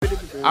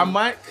I'm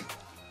Mike.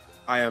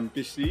 I am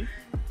Bishy.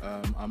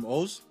 I'm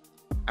Oz.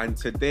 And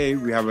today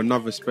we have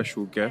another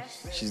special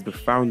guest. She's the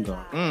founder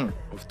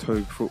of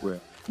TOBE Footwear.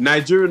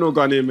 Nigerian or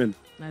Ghanaian?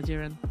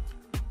 Nigerian.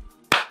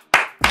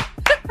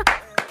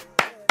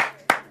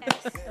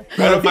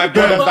 One of my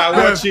brothers are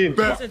watching.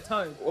 I said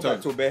TOBE. What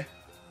about TOBE?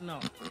 No.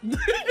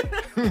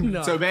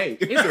 No. TOBE.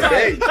 It's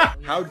Hey,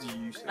 TOBE. how do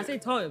you say I say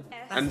TOBE.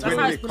 And That's when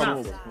how did it's it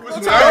come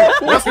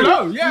pronounced. over? What's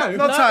low? Yeah.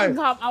 Not time.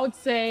 Low income, I would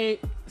say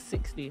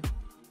 60.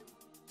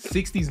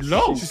 60's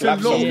low. She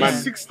slaps low on is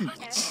man. 60.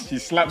 She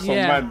slaps on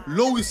Yeah. man.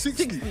 Low is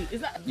 60. 60.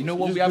 Is that? You know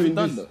what Just we haven't doing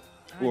done this.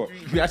 though? What?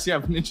 We actually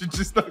haven't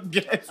introduced our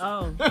guest.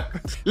 Oh.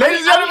 Ladies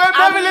and gentlemen,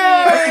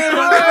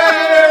 Beverly!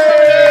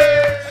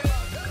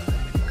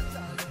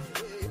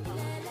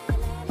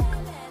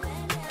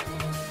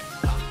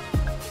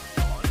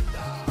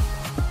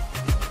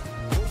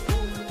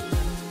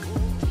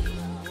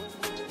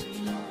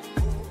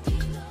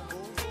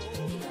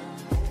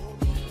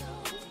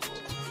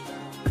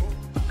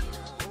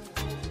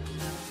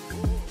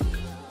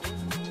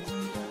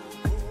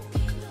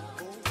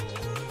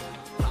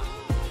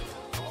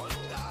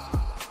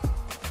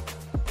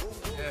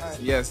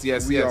 Yes.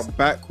 We are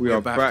back. We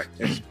are back.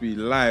 SB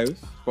Live.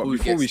 But We'll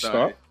before get we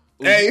started.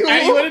 start, hey, you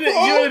wanted it? You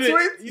wanted it?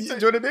 wait, you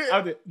wanted it?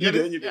 I'll do it. You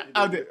did.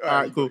 I'll do it. All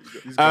right, cool.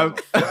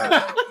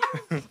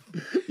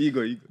 You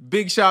go.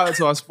 Big shout out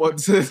to our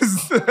sponsors.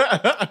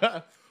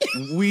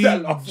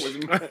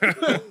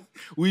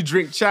 We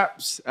drink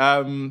chaps,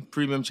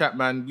 premium chap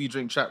man. We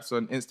drink chaps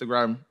on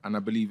Instagram, and I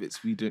believe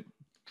it's we drink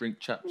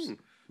chaps.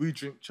 We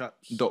drink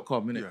chaps.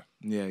 .com, innit?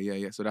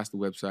 Yeah. So that's the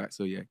website.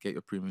 So yeah, get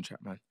your premium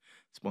chat man.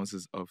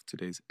 Sponsors of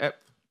today's ep.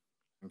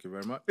 Thank you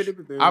very much.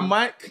 I'm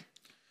Mike.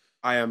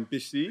 I am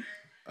Bishy.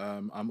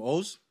 I'm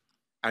Oz.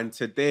 And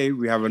today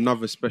we have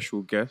another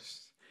special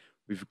guest.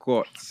 We've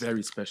got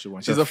Very special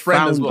one. the She's a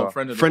friend as well.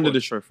 founder- Friend of the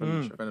show.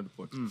 Friend of the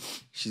pod.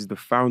 She's the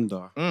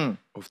founder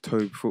of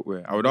TOBE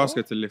Footwear. I would ask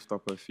her to lift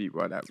up her feet,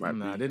 but that might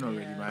Nah, be, they're not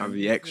really, might man.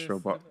 be extra.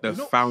 But the You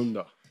know-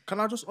 founder.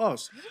 Can I just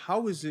ask,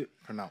 how is it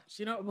pronounced?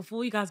 You know,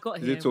 before you guys got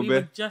Is here, it we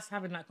were TOBE? just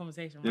having that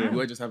conversation, We right?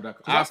 were just having that.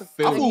 I I thought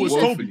feel it was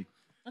Toby. woefully.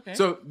 Okay.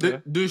 So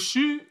the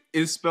shoe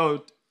is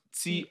spelled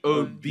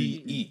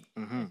TOBE.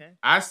 Okay.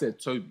 I said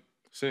Toby.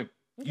 Same.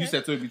 You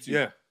said Toby too.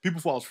 Yeah. People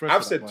thought I was French.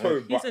 I've said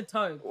TOBE. He said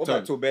TOBE. What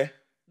about TOBE?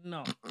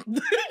 No.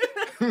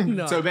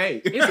 No.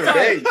 Toby. It's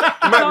Hey,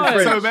 TOBE. you might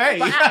be TOBE. French. Toby. But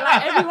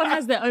like, everyone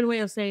has their own way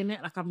of saying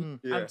it. Like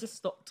Yeah. I've just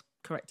stopped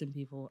correcting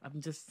people. I'm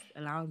just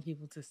allowing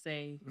people to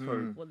say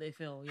what they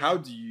feel. Yeah. How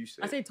do you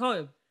say? I say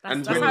TOBE.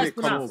 And That's where how did it's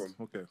it come pronounced.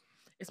 from? Okay.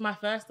 It's my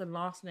first and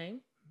last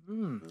name.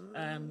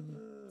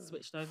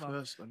 Switched over.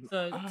 First one.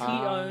 So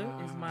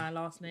T-O is my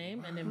last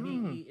name, and then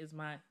B-E is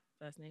my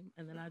first name,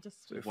 and then I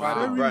just switched. If I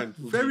had a brand,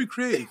 Very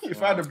creative.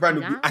 if I had a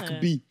brand, it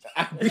would be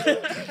Yeah.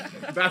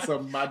 Akbi. That's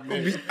a mad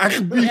name.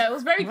 Akbi. Yeah, it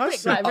was very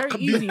quick, like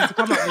very easy to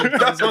come up with.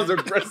 That sounds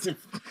aggressive.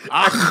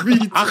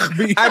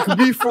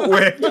 Akbi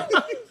Footwear.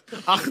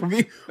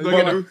 Akbi.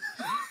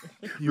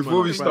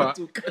 Before we start,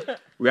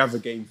 we have a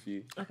game for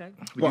you. Okay.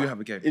 We do have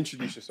a game.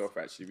 Introduce yourself.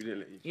 Actually, we didn't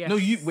let you. Yes. No,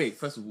 you wait.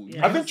 First of all,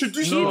 Yeah. I've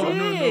introduced You you.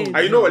 did.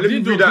 You know what? Let You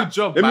me did do read a that. good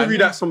job, Let me man.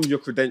 read out some of your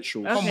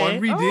credentials. Okay. Come on,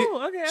 read it.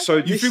 Okay. So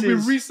You this think we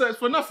is researched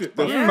for nothing?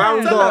 the Yeah.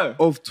 founder Tell her.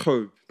 of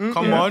TOBE.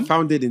 Come on.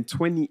 Founded in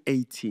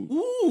 2018.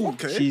 Ooh,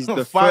 Okay. She's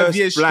the 5 first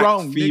years black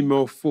strong.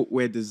 female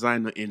footwear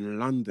designer in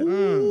London.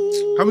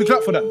 Can we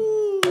clap for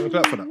that? Can we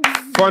clap for that?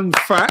 Fun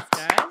fact: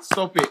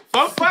 Stop it.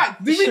 Fun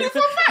fact. Do we need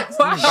fun facts?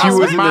 she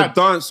was in a mad.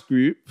 dance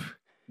group.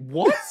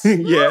 What?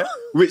 Yeah,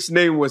 which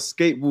name was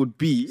Skateboard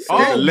B. So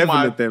Oh 11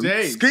 my of them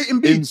days.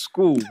 Skating in B.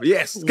 school.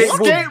 Yes,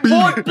 Skateboard,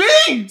 Skateboard B.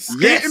 Yes.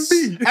 Skating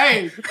B.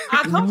 Hey,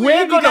 I can't we're believe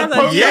you gonna guys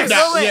are post Yes. doing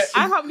that. wait, Yeah.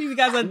 I can't believe you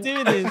guys are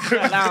doing this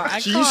right now. I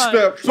She used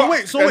can't. to. So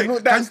wait.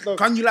 and that stuff.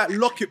 Can you like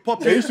lock it, pop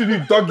They it? used to do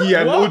doggy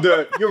and all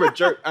the. You're a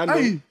joke. And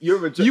Hey.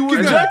 you're a joke. you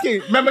were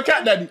joking. Remember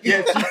Cat Daddy?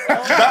 Yeah,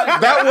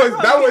 that was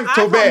I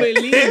can't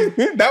believe-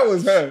 Tobe. That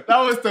was her. That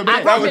was the I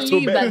best. can't was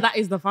believe too bad. that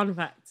is the fun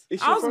fact.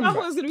 It's I your was fun I thought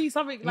fact. it was gonna be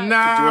something like.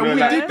 Nah, Do you we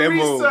wanna, did like,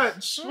 demo?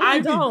 research. I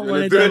don't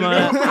want to do it. demo.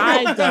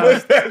 I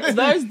don't.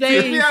 Those We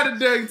days, had a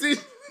dirty.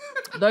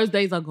 those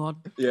days are gone,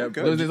 Yeah,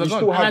 Okay. Those days are you gone.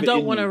 still and have I it don't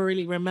in want to you.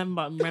 really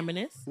remember and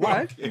reminisce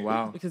Why?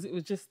 Wow. because it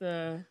was just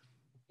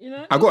you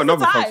know. I it got was another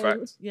the fun time.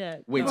 fact. Yeah.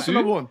 Wait, no. two?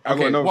 another one. I got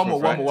Okay, another one fun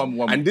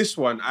more. fact. And this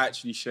one, I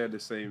actually share the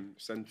same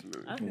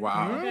sentiment. Okay.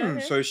 Wow. Okay.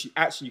 So she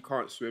actually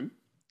can't swim.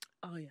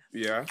 Oh yes.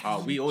 Yeah.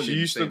 Oh, we all She in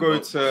the used to same go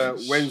boat. to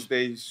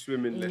Wednesday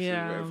swimming lessons,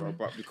 Yeah. whatever.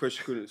 But because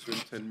she couldn't swim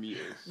 10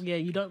 meters, Yeah,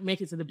 you don't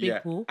make it to the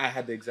big pool. I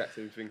had the exact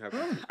same thing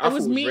happen. It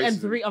was me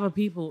and 3 other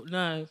people.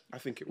 No. I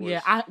think it was.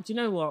 Yeah. Do you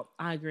know what?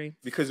 I agree.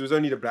 Because it was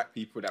only the black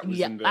people that was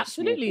Yeah, in the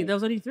absolutely. small There pool.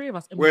 was only 3 of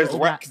us. and we Whereas were the all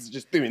white black. kids are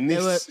just doing They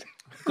this. were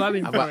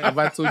going Have for I, it. have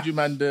I told you,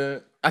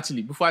 man,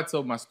 actually, before I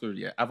tell my story,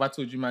 yeah, have I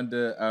told you, man,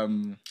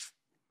 the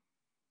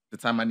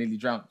time I nearly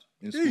drowned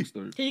in school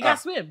story? Can you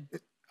guys swim?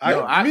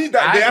 Me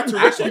that they had to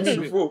rescue me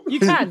before. You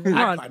can. You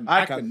can't.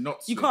 I cannot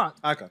You swim. can't.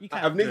 I can. You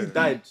can't. I've nearly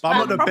died. But I'm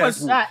not the Proper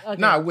best. shot.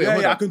 Okay. Nah, wait, Yeah,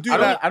 hold yeah, on. I can do I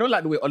that. don't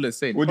like the way Ola's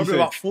saying. What do you Probably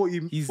say? about 40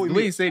 The way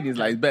minutes. he's saying is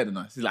like, he's better than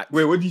us. He's like,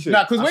 Wait, what do you say?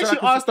 nah, because when I she said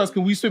I could- asked us,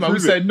 can we swim, and we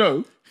Prove it. said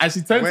no, And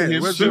she turned to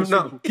him. Where's swim the-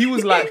 now. He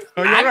was like,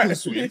 Oh, you're I right. can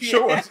swim.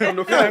 Show us on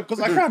the Yeah, phone. because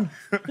I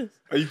can.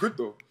 Are you good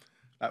though?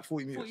 Like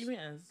 40 meters. 40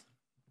 meters.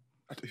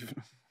 I don't even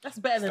know. That's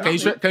better than Can you,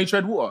 nothing. can you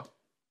tread water?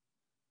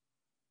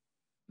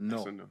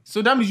 No. So no.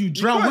 So that means you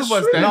drown can't with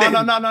us swim. then.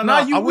 No. Nah,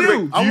 you I will.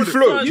 wouldn't. Do you wouldn't.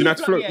 float? Do you know how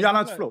to float? Yeah, I know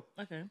how to float.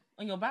 Okay.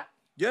 On your back?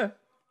 Yeah.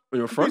 On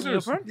your front? On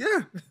your front?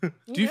 Yeah.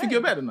 Do you think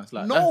you're better than us?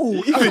 Like, No.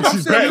 He thinks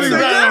he's better than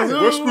us.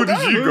 What school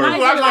did you go? That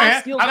is a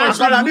life skill. I know, guys.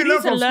 but I You didn't need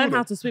learn to from learn school,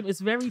 how to swim. It's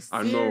very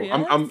I serious.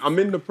 know. I'm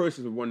in the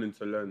process of wanting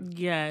to learn.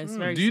 Yeah, it's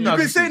very Do you serious. know? You've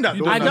been saying that,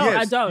 You though. I know don't. how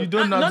I to- don't. You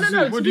don't know. No, how no, to no.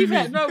 swim. To What do be you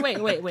fair, mean?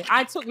 no. Wait.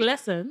 I took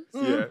lessons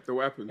Yeah. So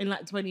what happened? in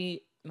like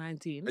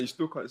 2019. And you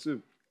still can't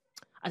swim.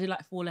 I did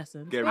like 4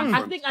 lessons. Get I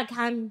refund. think I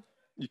can.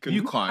 You can.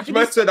 You can't.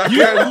 Man said I can.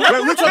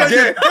 Wait, which one are you?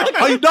 Yeah.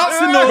 Are you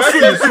dancing Man or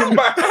said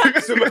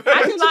swimming?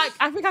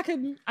 I think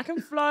I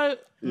can float.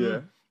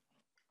 Yeah.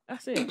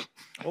 That's it.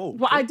 Oh.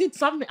 But I did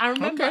something. I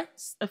remember Okay.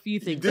 a few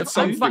things. did But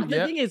something, the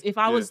yeah. thing is, if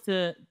I was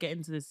to get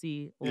into the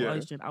sea or Yeah.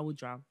 ocean, I would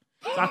drown.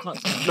 So I can't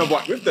swim. No,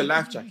 but with the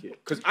life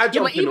jacket, because I Yeah,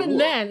 jump but in the even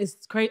water. then,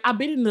 it's crazy. I've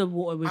been in the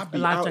water with I've a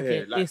been life out jacket.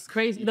 here, like, It's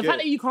crazy. you The get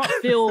fact it. that you can't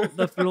feel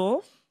the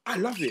floor I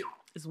love it.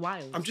 is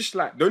wild. I'm just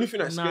like, the only thing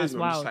that Nah, scares it's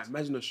me, I'm just wild. like,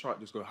 imagine a shark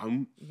just go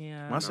hum.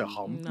 Yeah. Man said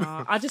hum.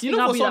 No, I just You think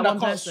know I'll for be someone that that one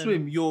can't person.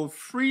 swim, your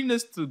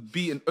freeness to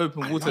be in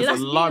open water Yeah, is that's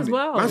me as alarming.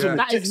 well. Man's on a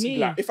That jet is ski, me.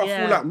 like, if I Yeah.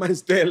 fall like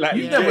man's there, like,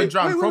 You've yeah. never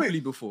drowned Wait, wait, properly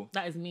wait. before.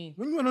 That is me.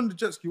 When you went on the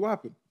jet ski, what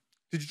happened?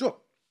 Did you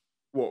drop?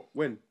 What?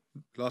 When?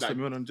 Last Like- time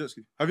you went on the jet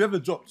ski. Have you ever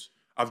dropped?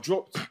 I've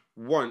dropped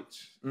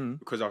once Mm.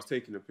 because I was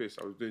taking a piss.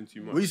 I was doing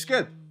too much. Were you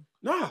scared?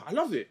 Nah, I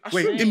loved it. I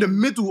Wait, swim. in the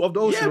middle of the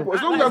Yeah, ocean? but as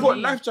That- long as that I've got is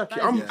me. life jacket,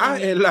 That I'm is me. out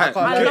here like.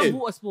 I I get love it.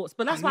 water sports,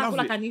 but that's I why I love feel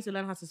like it. I need to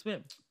learn how to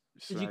swim.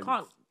 Because you Like,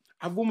 can't.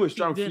 I've almost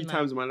drowned doing 3 that.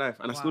 times in my life,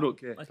 and I still Wow. don't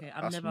care. Okay,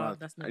 I've That's never. mad.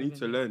 That's I never need to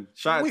been me. learn.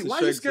 Shout out Wait, to why are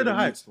you Shags scared and of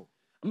the heights? youth.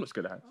 I'm not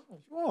scared of heights.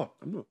 You are.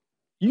 I'm not.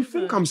 You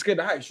think I'm scared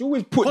of heights? You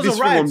always put Because this of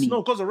thing on rides. me.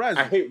 No, because of rides.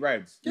 I hate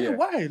rides. Yeah,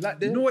 why?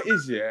 Like, You know what it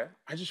is, yeah?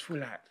 I just feel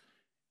like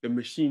the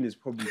machine is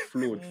probably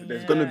flawed.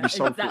 There's Yeah. gonna be It's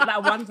something.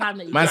 That one time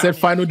that you. Man got said me.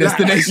 final You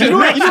destination. know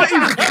what it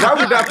is? Why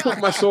would I put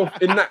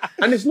myself in that?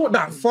 And it's not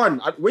that fun.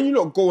 When you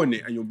not go on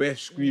it and you're bare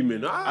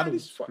screaming,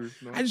 this is fun.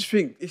 I just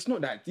think it's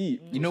not that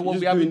deep. You know You're what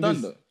just we haven't doing done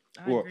this. though?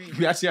 I What? agree.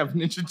 We actually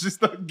haven't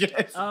introduced our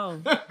guest. Oh,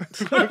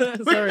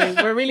 sorry.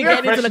 We're really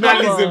getting into the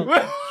Professionalism.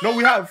 convo. No,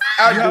 we have.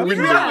 Out We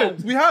the have.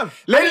 window. We have.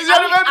 Ladies and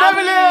gentlemen,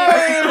 Beverly!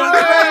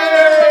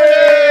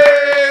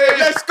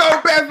 Let's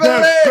go,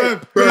 Beverly!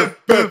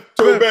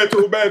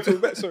 Too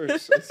bad. Sorry.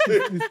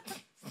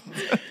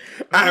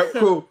 Alright,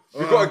 cool.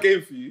 We've got a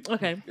game for you.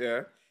 Okay.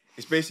 Yeah.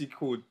 It's basically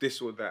called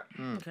This or That.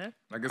 Okay.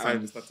 I guess I I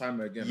missed the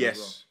timer again.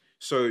 Yes.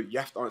 So you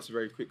have to answer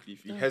very quickly.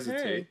 If you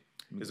hesitate,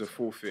 there's a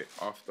forfeit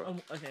after.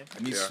 Okay.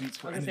 I need Yeah. sweets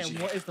for I was gonna energy.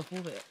 say, what is the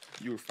full bit?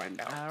 You'll find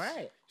out. All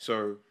right.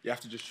 So you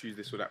have to just choose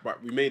this or that.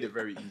 But we made it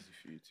very easy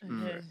for you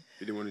to. Okay.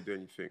 We didn't want to do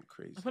anything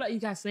crazy. I feel like you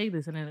guys say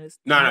this and then it's.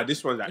 No,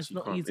 this one's It's actually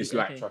not calm. easy, It's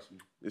like, okay. trust me.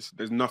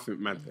 There's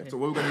nothing mad there. So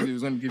what we're gonna do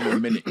is gonna give you a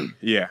minute.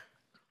 Yeah.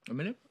 A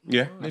minute?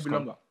 Yeah. Maybe that's calm.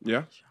 longer.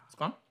 Yeah. It's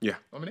calm? Yeah.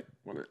 1 minute?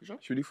 1 minute. Should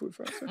we do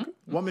 45 seconds?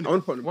 1 minute. I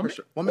want to put the 1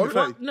 pressure. 1 minute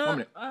 30. No. 1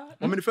 minute.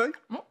 1 minute 30?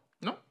 No?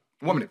 No?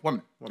 1 minute. 1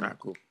 minute. Alright,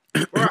 cool.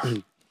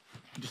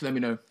 Just let me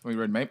know when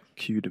you're ready, mate.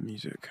 Cue the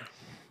music.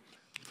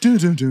 Dun,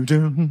 dun, dun,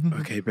 dun.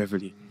 Okay,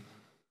 Beverly.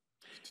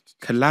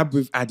 Collab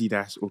with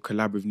Adidas or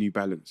collab with New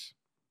Balance?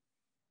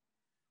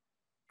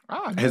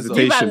 Ah,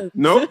 Hesitation. Balance.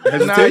 No,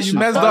 hesitation. Nah, you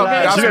messed up.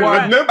 Okay. That's With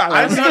why. no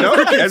balance.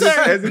 No,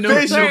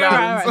 hesitation. Sorry,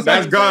 right.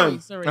 That's gone.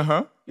 Sorry.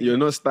 Uh-huh. You're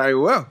not starting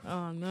well.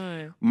 Oh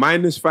no.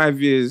 Minus 5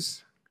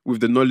 years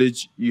with the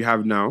knowledge you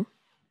have now,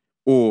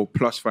 or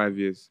plus 5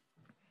 years.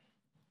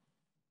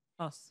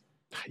 Us.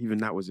 Even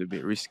that was a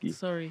bit risky.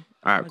 Sorry.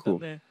 All I right, got cool.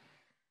 there.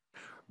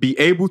 Be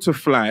able to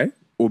fly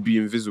or be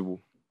invisible.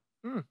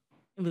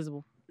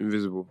 Invisible.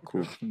 Invisible,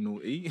 cool.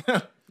 Naughty.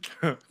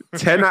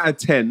 10 out of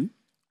 10,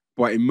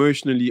 but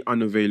emotionally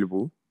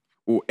unavailable,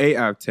 or 8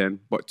 out of 10,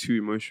 but too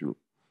emotional.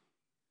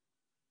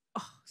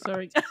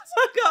 Sorry.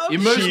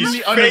 Emotionally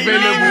She's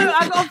unavailable.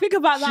 I gotta think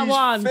about that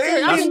one. Sorry,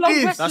 failing. that's a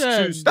long That's question.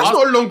 true. That's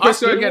not a long Ask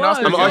question. her again, ask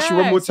her I'm gonna again. ask you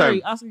one more time.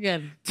 Sorry, ask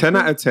again. 10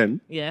 out of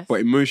 10, Yes. but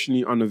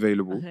emotionally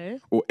unavailable, Okay.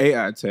 or 8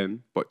 out of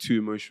 10, but too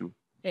emotional.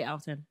 8 out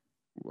of 10.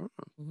 Wow.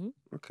 Mhm.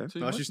 Okay.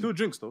 No, she still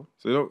drinks though.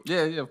 So you don't.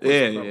 Yeah, yeah, of course.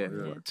 Yeah, no, yeah,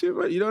 no. Too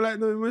much. You don't like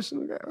no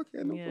emotional guy.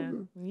 Okay, no Yeah.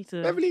 problem. You need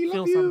to Beverly, feel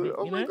love you. something.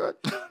 Oh you my know? god.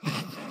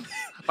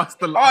 That's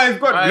the Oh,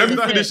 I've got. Alright, Let me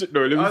that's finish it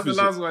though. Let me That's the finish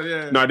last it. one,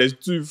 yeah. No, there's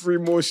 2, 3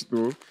 more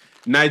still.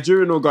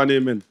 Nigerian or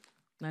Ghanaian men?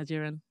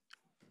 Nigerian.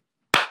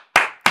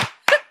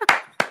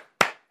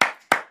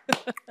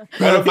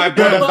 One of my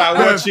brothers are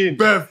watching.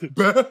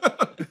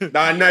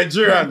 Nah,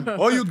 Nigerian.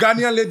 All you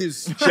Ghanaian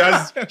ladies.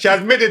 She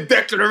has made a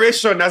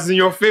declaration that's in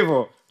your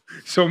favor.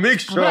 So make I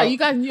sure. feel like you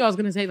guys knew I was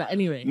gonna say that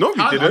anyway. No, we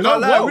I didn't.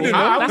 don't know. we didn't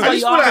How- know. That's I why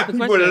just you feel like asked the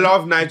people question.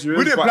 love Nigerians.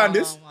 We didn't but, plan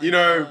this. You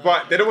know,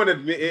 but they don't want to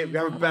admit it. We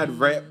have a bad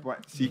rep,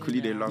 but secretly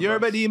they love You're a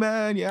us. buddy,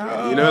 man.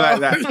 Yeah. You know, like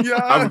that.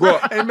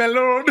 Yeah. Hey,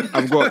 Melon.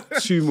 I've got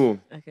 2 more.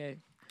 Okay.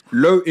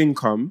 Low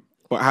income,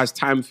 but has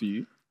time for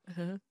you,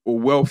 Uh-huh. or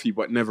wealthy,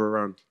 but never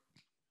around.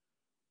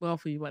 Well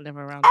for you, but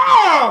never around.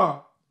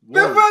 Ah!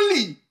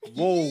 Beverly.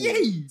 Whoa.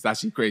 It's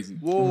actually crazy.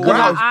 Whoa.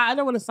 Wow. I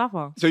don't want to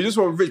suffer. So you just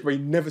want rich, but you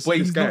never see Wait,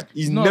 this he's guy. not-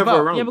 He's not never about-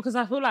 around. Yeah, because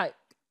I feel like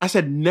I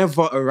said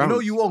never You around. know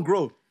you won't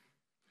grow.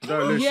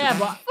 yeah,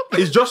 but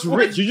It's just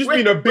rich. You just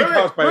be in a big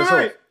house by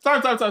yourself.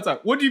 Time.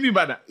 What do you mean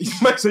by that? You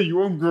might say you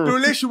won't The grow.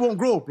 relationship won't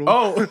grow, bro.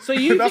 Oh, so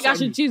you That's think I what I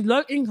should mean. choose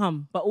low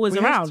income but always We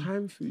have around?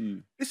 time for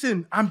you.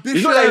 Listen, ambition.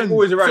 It's not like he's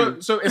always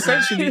around. so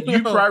essentially, you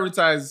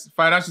prioritize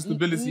financial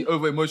stability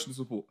over emotional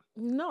support.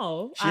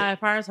 No, I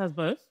prioritize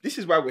both. This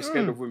is why we're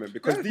scared of women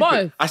because deep Both.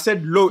 in- I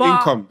said low But-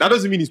 income. That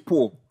doesn't mean he's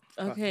poor.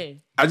 Okay.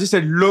 I just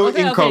said low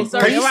Okay, income.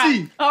 sorry. Can you all right.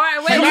 see? All right,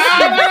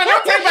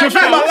 wait. Take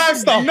back my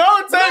lifestyle.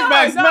 No, take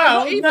back No, now.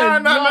 not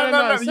even.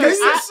 No. So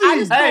Yes, I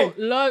just Hey, thought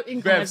low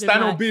income. Bev, as in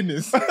stand on like-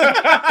 business. No.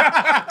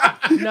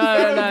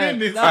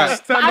 business.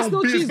 Alright. But I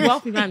still choose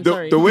wealthy man.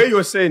 Sorry. The way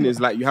you're saying is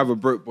like you have a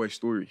broke boy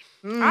story.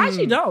 I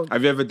actually don't.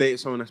 Have you ever dated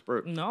someone that's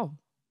broke? No.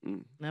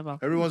 Never.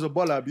 Everyone's a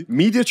baller, Abby.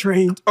 Media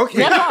trained. Okay.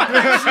 Never. No,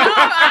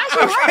 I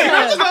actually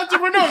haven't.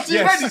 entrepreneur. She's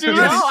Yes. ready. She's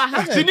No, ready. I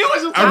haven't. She knew what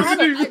she was I supposed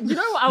to haven't. do. You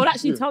know what? I would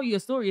actually tell you a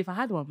story if I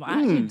had one, but I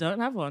actually don't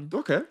have one.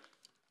 Okay.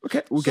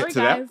 We'll Sorry, get to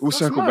that. guys. We'll That's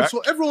circle mad. back. So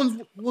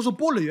everyone was a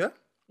baller, yeah?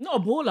 Not a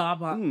baller,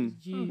 but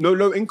you, No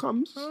low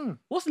incomes.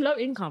 what's low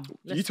income?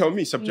 You tell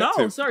me. Subjective.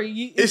 No, sorry.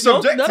 It's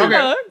your- subjective. No, Okay,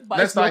 no, but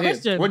Let's it's your start here.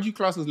 question. What do you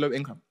class as low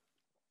income?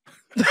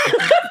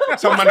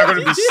 Some man are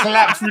gonna be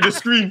slapped through the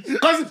screen.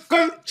 Because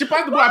she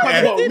passed the ball, I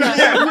passed the ball. do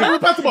that. We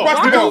passed the ball. Pass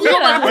the Why ball. would you do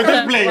that? We're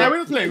just playing. Yeah, we're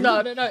just playing. No,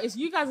 it's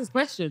you guys'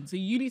 question, so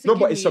you need to No, give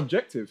but me... it's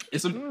subjective.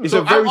 It's a, It's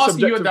so a very I'm asking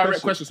you a subjective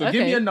direct question. question. So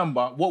give me Okay. a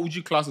number. What would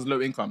you class as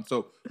low income?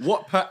 So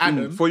what per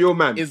annum For your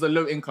man. is a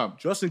low income?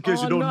 Just in case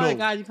Oh, you don't no, know.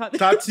 guys, you can't...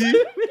 30,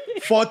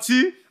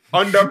 40.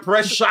 Under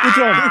pressure.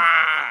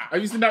 Have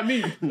you seen that meme?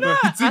 You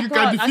think you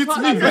can defeat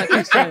answer me? that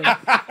question.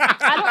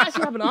 I don't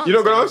actually have an answer.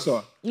 You're not gonna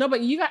answer. No,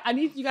 but you guys, I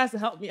need you guys to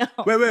help me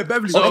out. Wait,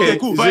 Beverly. Okay, Okay,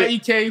 cool. is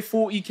 30K,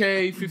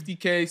 40K,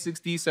 50K,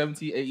 60,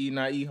 70, 80,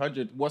 90,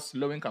 100. What's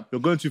low income?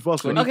 You're going too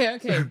fast, man. Okay.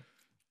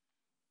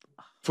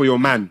 For your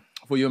man.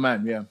 For your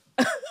man, yeah.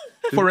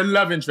 For a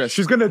love interest.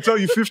 She's gonna tell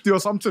you 50 or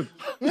something.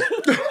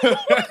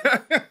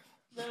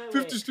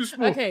 50 is too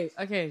small.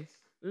 Okay.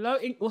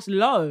 What's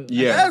low?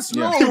 Yeah. Yes,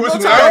 yeah. no, What's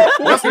no low? time.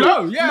 What's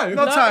low? Yeah.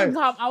 No Low time.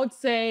 income, I would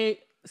say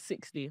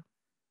 60.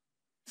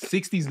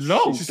 60's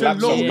low. She said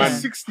Slaps low on is man.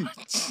 60.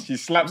 She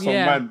slaps Yeah.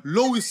 on man.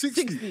 Low is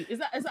 60. 60. Is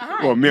that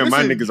high? Well, me and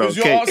my Listen, niggas it are was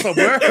your okay. answer,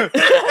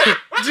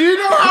 bro. Do you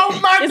know how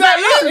mad Is that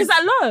that low? is? Is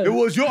that low? It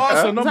was your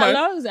answer, Is not that mine.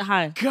 low? Is it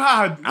high?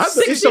 God. It's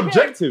 60K.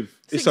 subjective.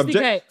 It's 60K.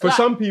 subjective. For Like,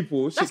 some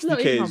people, that's low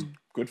 60K is income.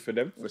 good for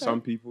them. For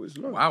some people, it's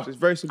low. Wow. So it's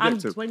very I'm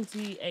subjective.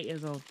 28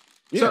 years old.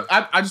 So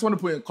I just want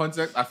to put it in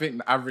context. I think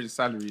the average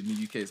salary in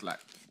the UK is like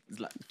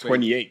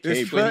 28K.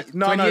 It's bro. 30,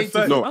 no, 28 it's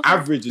 30. No, Okay.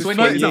 average is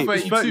 28 to 28.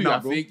 32, It's 30 now, I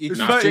bro. think. It's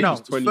Nah, 30 now. it's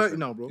It's 20. 30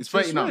 now, bro. It's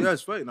 30 now. Yeah,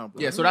 it's 30 now,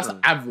 bro. Yeah, so that's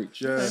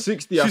average. Yeah.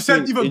 60, I She said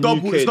think, even in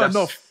double UK, is not that's-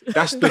 enough.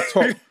 That's the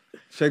top.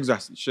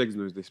 Shegs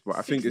knows this, but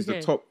I think it's the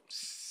 60K. top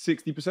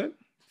 60%,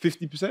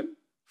 50%,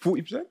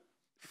 40%,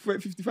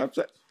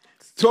 55%.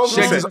 12%.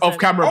 Shegs is off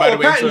camera, by the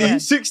way. apparently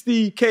So,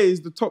 60K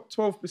is the top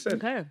 12%.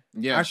 Okay.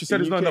 yeah. And she said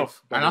In it's not UK.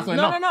 enough. And that's not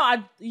No.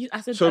 enough.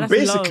 I said So that's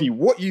basically, low.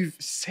 what you've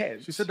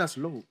said She said that's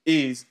low.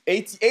 is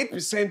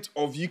 88%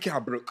 of UK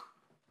are broke.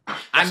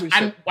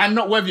 And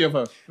not worthy of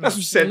her. That's what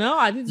you said. No,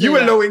 I didn't say You a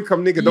that. low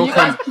income nigga, don't You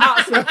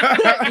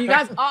come. you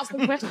guys asked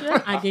the question.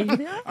 I gave you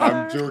the answer.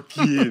 I'm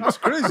joking. That's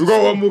crazy. We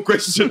got one more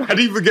question. I didn't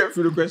even get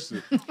through the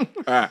question.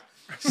 Alright.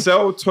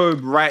 Sell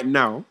TOBE right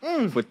now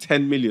for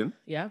 10 million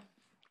Yeah.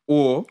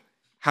 or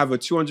have a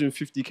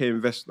 250K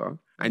investor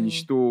and you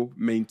still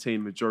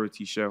maintain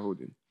majority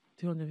shareholding.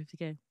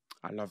 250K.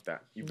 I love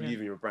that. You believe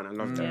in your brand. I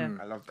love that. Yeah.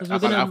 I love Because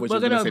that. we're I gonna thought you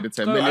were gonna say the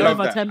 10 go million. I love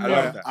over that. 10 I love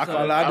million. that. I So-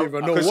 can't lie, I don't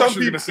even know Because what some she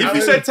was people, going to say. if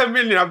you said 10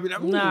 million, I'd be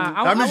like, ooh. Nah, That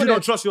I means you would've-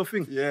 don't trust your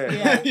thing. Yeah.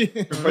 Yeah.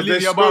 But Believe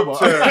there's your scope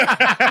barber.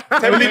 to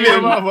 10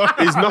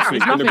 million is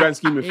nothing in the grand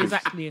scheme of things.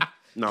 Exactly.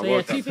 No, So well yeah,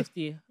 done.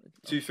 250.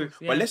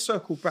 250. Yeah. But let's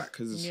circle back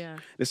because Yeah.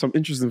 there's some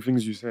interesting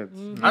things you said.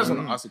 I just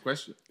want to ask a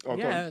question.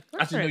 Yeah.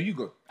 Actually, no, you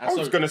go. I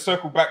was going to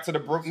circle back to the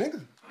broke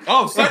nigga.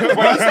 Oh, circle.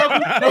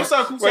 No,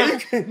 circle.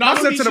 No,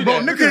 I said to the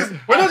broke niggas,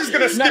 We're not just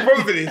going to skip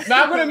over this. No,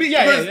 I'm going to be,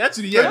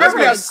 actually, yeah.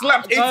 Beverly has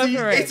slapped Go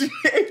for it.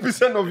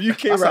 88% of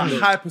UK that's a rappers.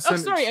 high Oh,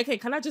 percentage. sorry. Okay,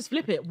 can I just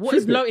flip it? What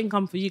is low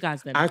income for you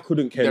guys then? I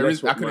couldn't care There less.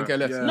 is, I what couldn't my- care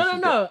less. Yeah.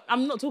 No.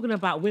 I'm not talking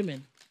about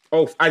women.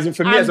 Oh, as in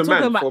for me I'm as a talking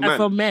man, about for a man.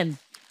 for men.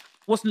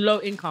 What's low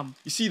income?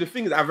 You see, the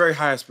thing is, I have very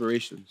high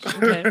aspirations.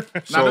 Okay. No,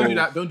 So- don't do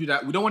that. Don't do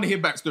that. We don't want to hear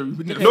backstory.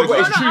 We need to No, hear but the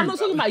it's story. true. I'm not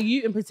talking about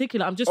you in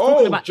particular. I'm just Oh,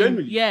 talking about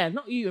generally. yeah,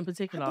 not you in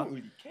particular, don't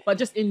really care. but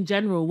just in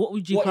general. What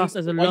would you What class is-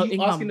 as a low Are you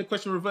income? asking the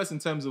question reverse in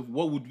terms of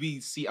what would we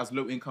see as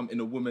low income in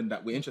a woman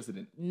that we're interested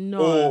in? No.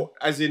 Or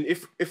as in,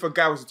 if a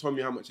guy was to tell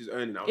me how much he's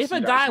earning, I would If see a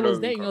that guy as low was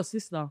dating income. your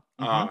sister,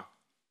 Ah.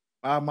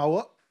 My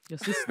what? your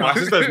sister, My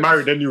sister's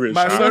married anyway.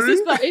 My Sha. son- your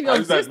sister, if My your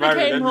sister's sister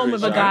married came home anyway,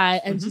 with a Sha.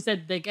 guy and she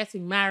said they're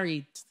getting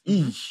married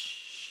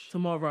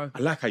tomorrow. I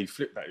like how you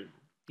flip that.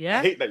 Yeah.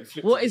 I hate that you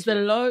flipped What it is this the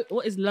way. low?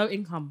 What is low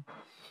income?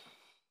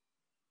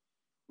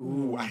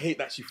 Ooh, I hate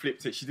that she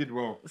flipped it. She did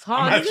well. It's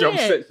hard, I'm isn't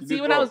actually upset. it? She See,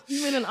 did when well. I was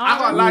even an I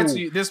can't art. lie to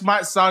you. This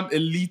might sound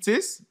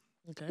elitist,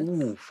 Okay.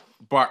 Ooh.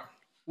 But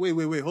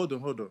Wait, hold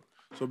on.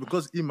 So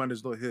because Iman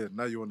is not here,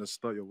 now you want to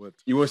start your word.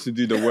 He wants to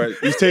do the word.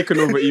 He's taken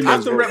over I have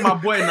Iman's to role. rep my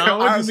boy now.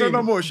 What do Say you no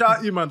mean? more. Shout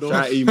out Iman, though.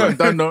 Shout out Iman.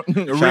 Done no. Shout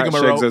out Shegs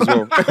Rigmarole. as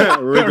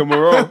well.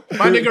 Rigmarole.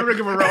 My nigga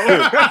rigmarole.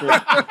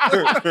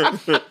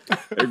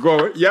 Hey, go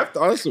on. You have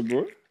to answer,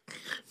 bro.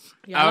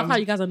 Yeah, I love how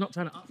you guys are not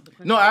trying to answer the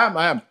question. No,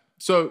 I am.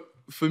 So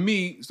for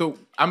me,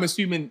 I'm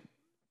assuming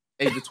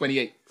age of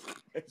 28.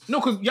 No,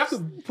 because you have to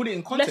put it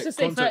in context. Let's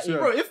just say 30. yeah.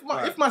 Bro,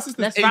 if my sister's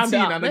Let's round 18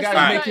 it up. and the Let's guy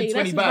round is it. making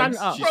 20 Let's round bags,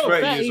 it up. She's bro,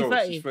 30 30, years old.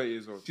 30. She's 30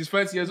 years old. she's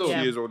 30 years old. Yeah.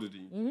 2 years older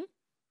than you. Mhm.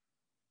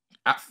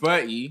 At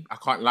 30, I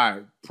can't lie,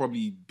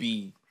 probably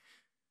be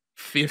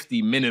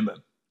 50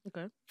 minimum.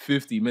 Okay.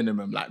 50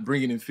 minimum, like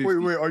bringing in 50.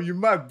 Wait, are you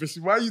mad,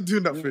 Bissy? Why are you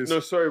doing that face? No,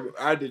 sorry,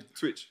 I did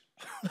Twitch.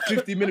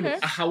 50 minimum. Okay.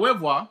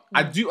 However,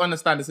 I do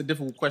understand it's a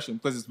difficult question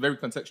because it's very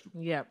contextual.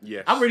 Yeah.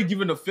 Yes. I've already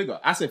given a figure.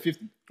 I said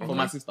 50 for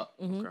my sister.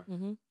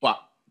 Mm-hmm. But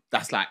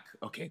that's like,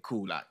 okay,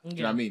 cool. Like, you know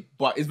Yeah. what I mean?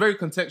 But it's very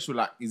contextual.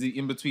 Like, is he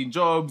in between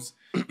jobs?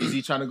 Is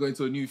he trying to go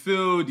into a new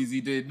field? Is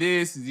he doing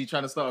this? Is he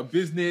trying to start a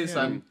business?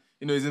 And,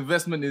 you know, his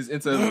investment is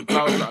into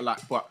blah, blah, blah.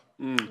 Like, but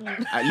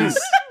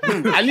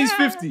at least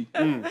 50.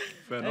 Fair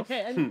enough.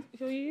 Okay, and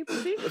who are you,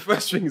 Pussy? The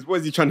first thing is, what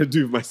is he trying to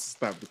do with my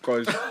sister?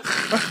 Because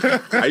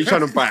are you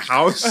trying to buy a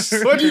house?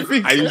 What do you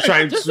think? Are you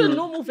trying Just the to?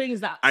 normal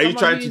things that Are you someone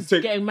trying to who's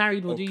take- getting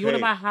married will do. You want to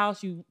Okay. buy a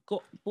house, you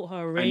bought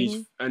her a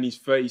ring. And he's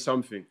 30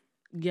 something.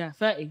 Yeah,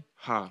 30.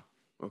 Ha.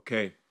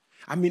 Okay.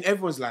 I mean,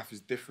 everyone's life is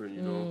different,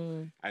 you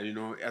know. And you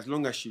know, as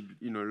long as she,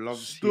 you know,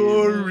 loves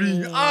Story.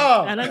 him.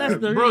 And then that's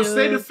the Bro, real...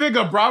 say the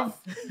figure, bruv.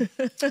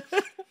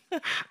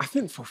 I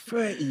think for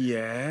 30,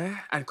 yeah.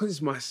 And because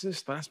it's my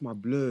sister, that's my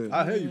blur.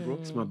 I hear you, bro.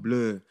 It's my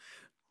blur.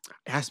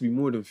 It has to be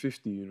more than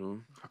 50, you know.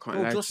 I can't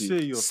Bro, lie just to say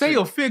you. your Say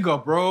your figure,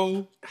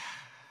 bro.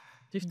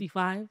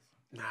 55,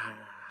 Nah.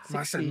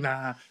 I said,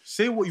 nah.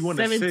 Say what you want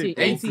to 70, say,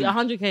 bro. 80,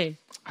 100k.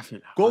 I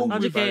think like Go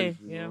 100 100K, bands,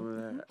 you yeah. know,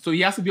 like- So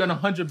he has to be on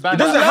 100 bands.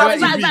 doesn't Like, have what to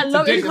do you be. mean, That's low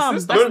to date your income.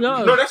 sister? That's No,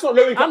 low. no, that's not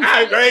low income.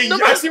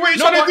 I see what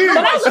you're trying to do.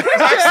 but that's the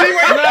I see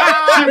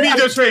what you're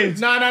medium trained.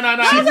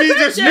 No. She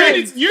medium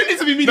trained. You need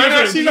to be No, medium.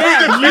 no, she's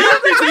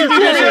trained.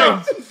 medium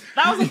trained.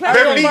 That was a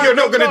Beverly, question. you're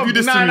not gonna do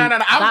this to me. No.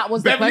 That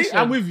was the Beverly, question.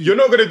 I'm with you. You're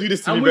not gonna do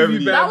this to I'm me, with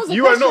you, Beverly. Bev. That was the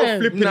You are not question.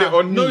 flipping it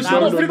on No, me. it's That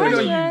not was the flipping it on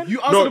question. you.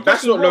 You answered No, the that's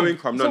question not low wrong.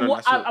 income. No, So no, what-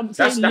 that's not. I'm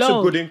That's saying a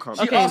low. good income.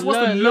 Okay, asked what's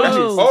the low.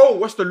 lowest. Oh,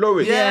 what's the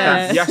lowest?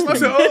 Yeah. Yes. I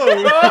said, Okay.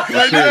 oh.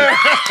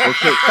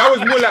 Okay. That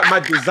was more like my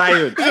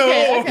desired.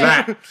 Okay.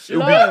 Like,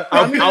 it'll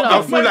be, Low.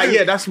 I'll feel like,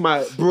 yeah, that's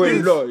my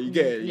bro-in-law. You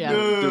get it? Yeah. You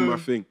know, doing my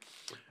thing.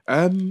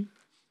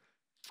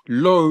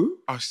 Low,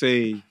 I'll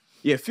say,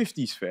 yeah,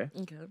 50 is fair.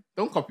 Okay.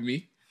 Don't copy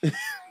me.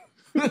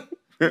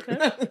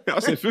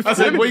 I'll say 50. I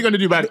said, what are you going to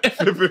do about it?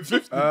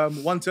 50.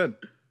 110.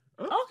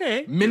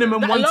 Okay.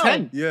 Minimum That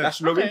 110. Yeah.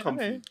 That's low Okay, income.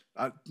 okay.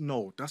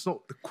 No, that's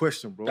not the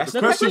question, bro. That's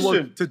the the question was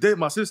question. to date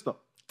my sister.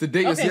 To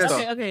date your Okay,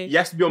 sister. okay. He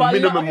has to be on But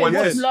minimum low- okay,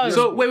 110. what's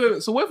low? So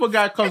wait. So what if a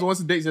guy comes and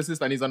wants to date your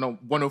sister and he's on a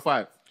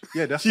 105?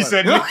 Yeah, that's She fine.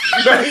 said, no,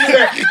 he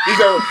said,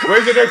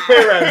 where's the next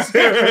pay rise?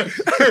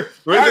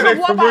 Where's the next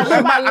What about- promotion? what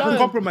about I can low?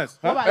 compromise.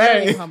 What Huh? about low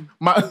Hey, income?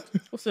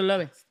 What's the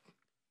lowest?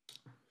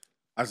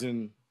 As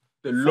in,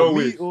 The for me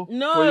lowest. or...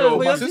 No, For your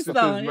for your sister,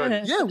 sister. man.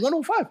 Yeah. Yeah,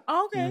 105.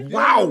 Oh, okay.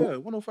 Wow. Yeah,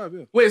 105,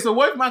 yeah. Wait, so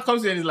what if man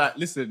comes to you and he's like,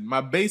 listen,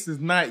 my base is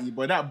 90,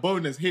 but that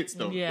bonus hits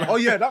though. Yeah. Oh,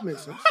 yeah, that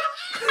makes sense.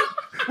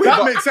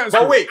 That makes sense. But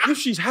bro. wait, if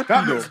she's happy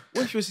That though, makes-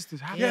 what if your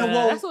sister's happy? Yeah,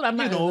 well, that's all that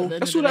matters. you know, at the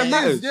end that's of all the that day.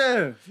 matters. Yeah.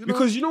 You know?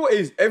 Because you know what it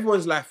is?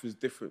 Everyone's life is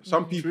different.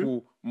 Some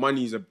people,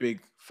 money is a big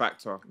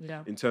factor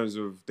Yeah. in terms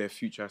of their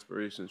future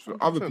aspirations. For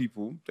other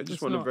people, they just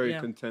It's want a not, very yeah.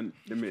 content,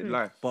 limited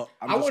life. But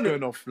I'm I just wanna-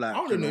 going off like... I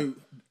want to know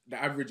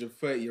the average of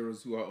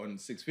 30-year-olds who are on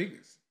 6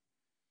 figures.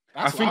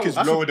 I think it's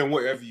that's lower than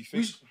whatever you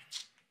think.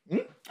 Hmm?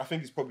 I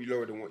think it's probably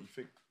lower than what you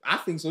think. I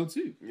think so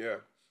too. Yeah.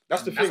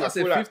 That's the That's thing. why I I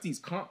said feel like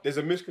 50s can't. there's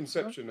a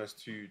misconception as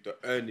to the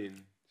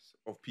earnings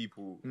of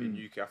people in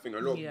UK. I think a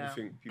lot of Yeah. people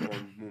think people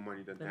earn more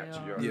money than they They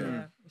actually are. are.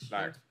 Yeah. it's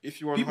Like, true. if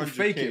you're on People 100K,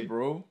 fake it,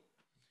 bro.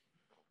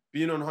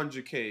 being on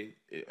 100K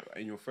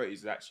in your 30s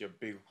is actually a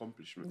big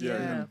accomplishment.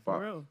 Yeah, But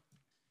for real.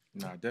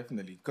 Nah,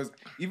 definitely. Because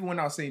even when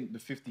I was saying the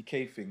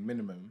 50K thing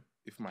minimum,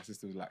 if my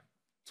sister was like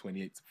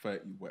 28 to 30,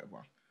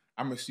 whatever,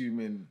 I'm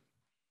assuming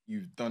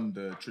you've done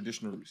the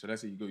traditional route. So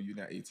let's say you go uni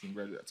at 18,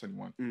 graduate at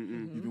 21.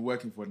 You've been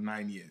working for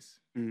 9 years.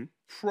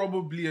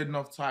 Probably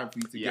enough time for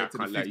you to Yeah, get to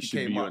the I can't lie, you should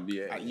 50K be mark on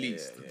the- at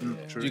least. yeah, Do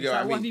you So get what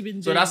I what have mean? you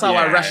been So doing? that's how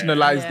I Yeah,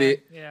 rationalized yeah,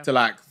 it yeah. to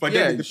like. But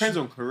yeah, then it depends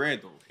on career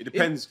though. It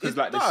depends because it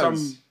like there's does.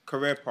 some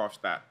career paths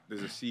that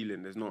there's a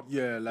ceiling. There's not.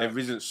 Yeah, like- there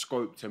isn't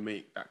scope to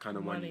make that kind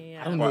of money. Money,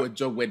 yeah. I don't know a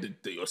job where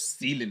your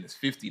ceiling is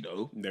 50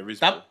 though. There is.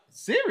 That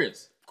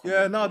serious?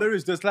 Yeah, no, there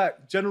is. There's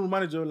like general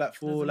manager like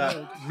for like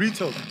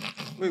retail.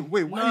 Wait, why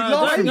are you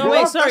No, laughing, no, bro? wait,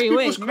 That's sorry, wait.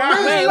 people's Wait,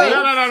 careers. wait.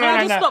 No, Can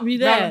I just stop you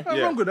there? What's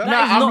Yeah. wrong with that?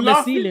 That is I'm not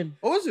laughing. the ceiling.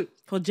 Oh, is it?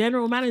 For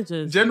general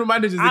managers. General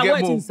managers, they I get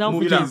worked more. in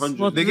Selfridges like for 100.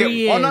 3 They get-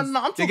 years. Oh, no, I'm They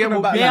talking get more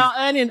about They like, are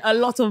earning a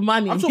lot of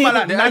money. I'm talking about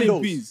like They're earning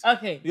Nando's. peas.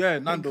 Okay. Yeah,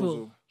 Nando's. Cool.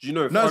 Though. Do you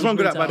know? Nothing's wrong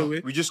with that, by retail. the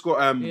way. We just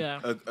got Yeah.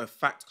 a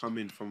fact come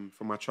in from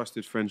my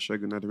trusted friend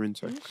Sheg and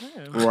Aderinto.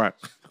 Okay. All right.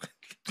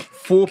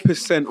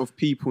 4% of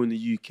people in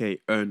the UK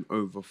earn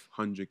over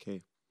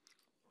 100k.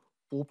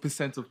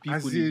 4% of people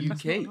As in the in-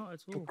 UK. Not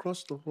at all.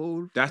 Across the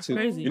whole. That's it.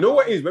 crazy. You know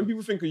what it is? When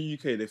people think of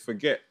UK, they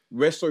forget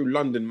we're so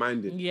London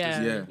minded.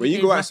 Yeah. Yeah. When you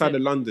UK go is outside nothing.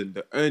 of London,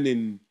 the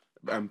earning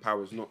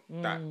power is not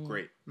that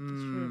great.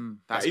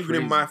 That's Even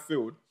in crazy. my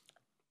field,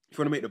 if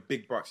you want to make the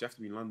big bucks, you have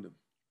to be in London.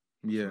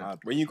 Yeah.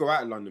 When you go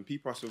out of London,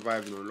 people are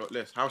surviving on a lot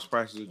less. House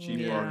prices are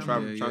cheaper, Yeah.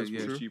 transport Yeah.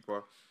 is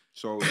cheaper.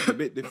 So it's a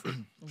bit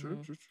different. True.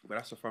 But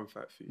that's a fun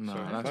fact for you. No, So,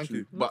 that's thank true.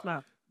 you. But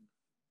What's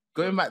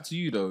going back to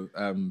you though,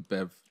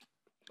 Bev,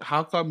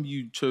 how come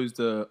you chose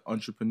the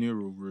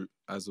entrepreneurial route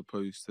as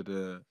opposed to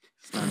the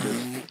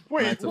standard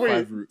 9 to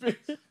 5 route?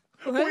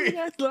 Why are you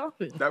guys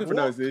laughing? that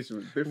pronunciation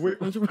was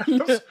different.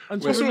 Entrepreneur.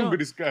 What's wrong with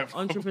this guy?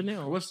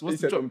 Entrepreneur. What's He the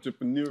said job?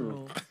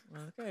 entrepreneurial. Oh,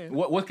 okay.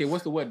 Okay,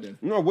 what's the word then?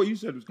 No, what you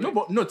said was great.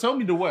 No, tell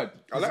me the word.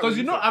 I like Because what you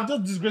you know said. I've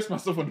just disgraced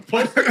myself on the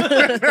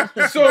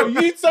podcast. So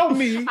you tell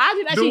me I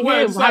didn't actually the hear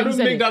word so how I you don't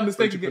said make it. that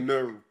mistake again.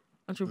 Entrepreneurial.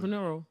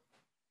 Entrepreneurial.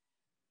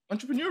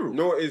 Entrepreneurial.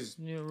 No, it is.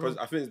 Neuro. Because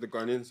I think it's the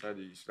Ghanaian side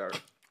that you start.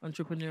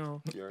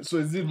 Entrepreneurial. Yeah. So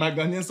is it my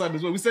Ghanaian side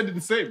as well? We said it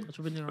the same.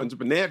 Entrepreneurial.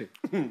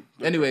 Entrepreneurial.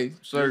 Anyway,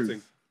 sorry.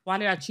 Why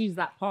did I choose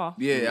that path?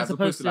 Yeah, as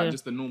opposed to like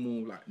just a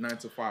normal like 9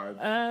 to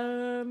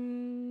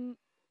 5.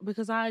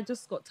 Because I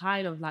just got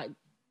tired of like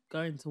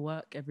going to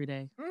work every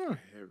day.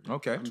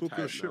 Okay. I'm Talk your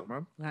tired shit, now.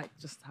 man. Like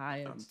just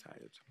tired. I'm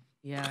tired.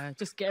 Yeah,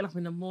 just getting up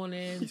in the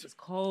morning. It's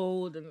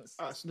cold and it's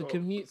the Stop.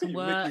 commute to You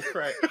work. make me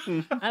cry.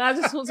 And I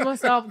just thought to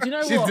myself, do you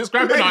know She's what?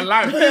 describing our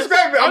life.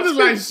 Describe it. I'm just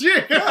like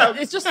shit.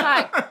 It's just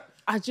like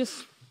I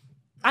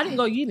didn't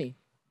go uni.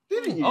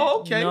 Didn't you?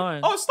 Oh, okay. No.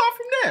 Oh, start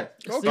from there.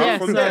 So, Okay,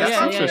 from there,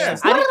 that's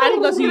interesting. I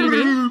didn't go to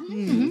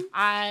uni.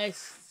 I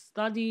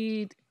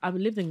studied. I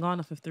lived in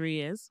Ghana for 3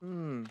 years.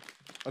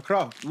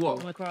 Accra.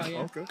 What? I'm a crowd, yeah.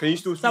 Okay. Can you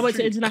still So I went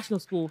to speak? international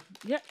school.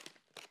 Yeah.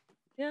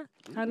 Yeah.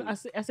 Kind of.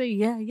 I say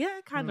yeah,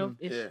 kind of.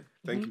 Ish. Yeah.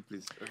 Thank you,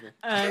 please. Okay.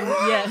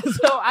 Yeah.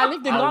 So I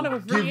lived in Ghana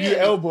for 3 Give you years.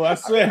 elbow, I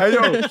swear. Hey,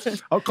 yo,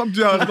 I'll come to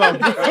your house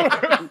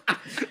now.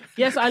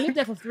 Yeah, so I lived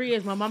there for 3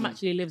 years. My mum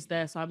actually lives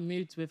there, so I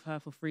moved with her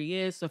for 3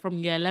 years. So from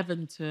year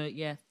 11 to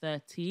year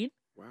 13.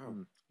 Wow.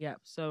 Yeah,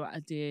 so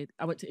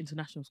I went to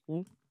international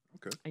school.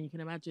 Okay. And you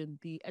can imagine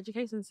the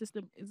education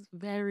system is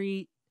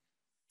very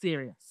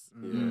serious.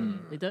 Yeah.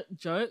 They don't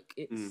joke.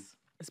 It's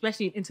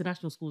especially in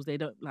international schools, they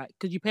don't like,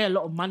 because you pay a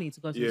lot of money to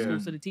go to the Yeah. school.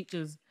 So the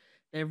teachers,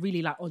 they're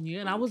really like on you.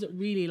 And I wasn't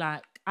really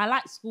like, I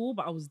liked school,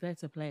 but I was there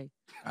to play.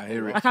 I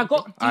hear it. Like I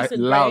got decent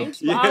loud. grades,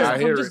 but Yeah, I I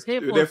was hear just it.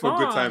 here You're for there for a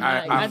good fun.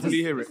 time. I just- fully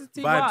hear this it. is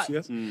too Vibes, much.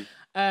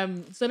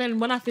 yes. So then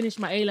when I finished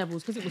my A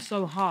levels, because it was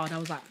so hard, I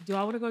was like, do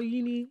I want to go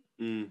uni?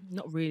 Mm.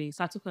 Not really.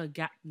 So I took a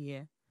gap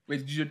year. Wait,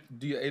 did you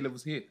do your A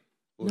levels here?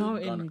 Or No,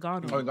 in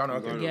Ghana. Oh, in Ghana.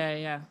 Okay. Ghana.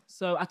 Yeah.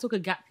 So I took a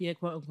gap year,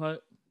 quote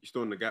unquote. You're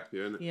still in the gap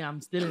here, innit? Yeah,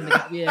 I'm still in the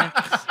gap year.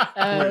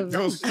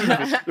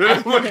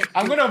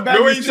 I'm gonna bang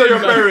The way this you tell thing, your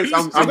man. parents,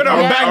 I'm gonna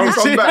Yeah, bang I'll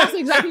come come back. That's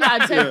exactly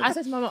what I said. I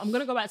said to my mum, I'm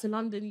gonna go back to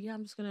London. Yeah,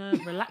 I'm just gonna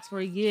relax for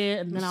a year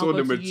and then I'll Saw go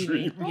them to a uni.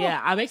 dream.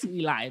 Yeah, I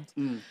basically lied.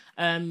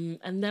 And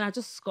then I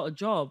just got a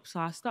job. So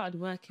I started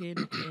working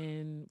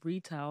in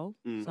retail.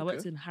 So I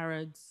worked in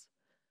Harrods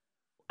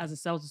as a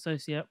sales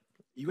associate.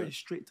 You went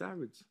straight to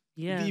Harrods.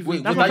 Yeah. Wait,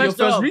 Wait, That's was my that your first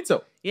first job.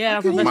 retail? Yeah,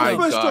 that's my My first job.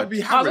 first God. job be I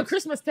was a Harrods.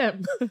 Christmas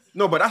temp.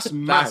 No, but that's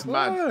mad. That's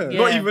mad. Yeah.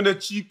 Not Yeah. even a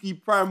cheeky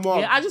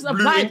Primark. Yeah, I just blue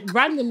applied ink.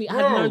 randomly. I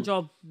had no Bro.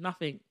 job,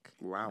 nothing.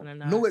 Wow.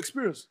 And then, No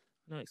experience.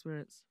 no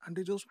experience. And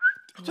they just...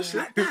 Just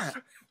like that.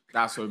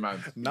 That's so mad.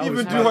 Now Even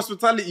it's do mad.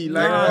 hospitality,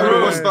 like No. I don't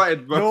know what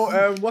started, but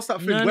No, what's that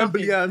thing? No,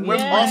 Wembley nothing. and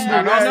Wembley. Yeah.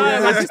 Arsenal. No,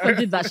 my yeah. sister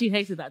did that. She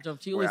hated that job.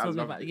 She always Wait, I tells me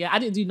loved about it. it. Yeah, I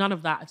didn't do none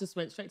of that. I just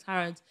went straight to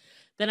Harrods.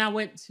 Then I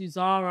went to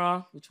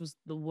Zara, which was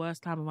the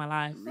worst time of my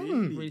life.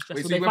 Really Wait,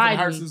 stressful. so They you went from fired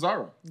Harrods me. to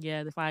Zara?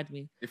 Yeah, they fired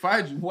me If I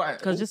had you, why?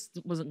 because just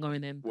wasn't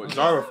going in. what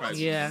Zara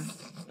fans? Yeah,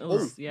 it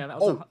was. Yeah,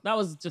 that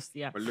was just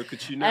yeah. But look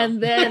at you now.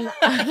 And then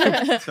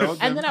Tell them.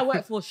 and then I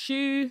worked for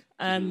Shoe.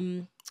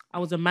 I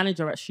was a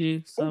manager at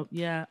Shoe, so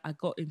yeah, I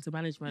got into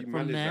management you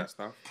from manage there. that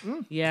stuff.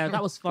 Yeah,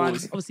 that was fun.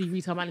 Obviously,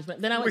 retail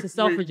management. Then I went to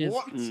Selfridges.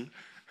 So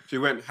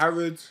you went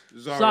Harrods,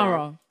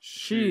 Zara,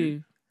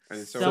 Shoe, and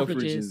then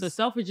Selfridges. Selfridges. So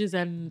Selfridges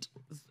and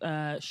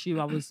Shoe,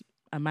 I was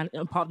a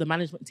part of the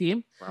management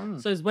team. Wow.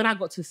 So it's when I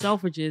got to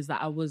Selfridges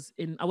that I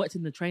worked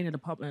in the trainer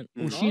department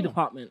or shoe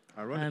department.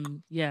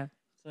 Ironic. Yeah.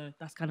 So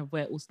that's kind of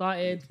where it all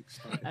started.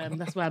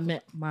 That's where I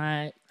met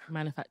my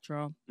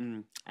manufacturer.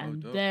 And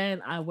dope.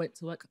 then I went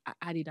to work at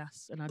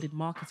Adidas and I did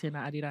marketing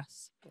at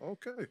Adidas.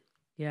 Okay.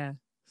 Yeah.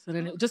 So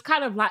then it just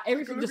kind of like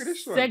everything Look just at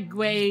this one.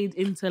 segued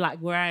into like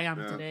where I am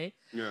Yeah. today.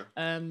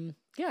 Yeah.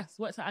 Yeah,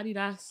 so worked at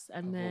Adidas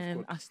and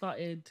then I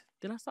started,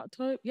 did I start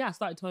TOBE? Yeah, I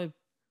started TOBE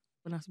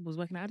when I was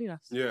working at Adidas.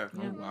 Yeah.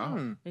 Yeah.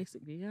 Wow.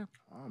 Basically, yeah.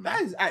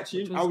 That is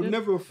actually, Which was I would good.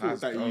 never have thought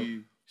That's that dope.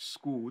 you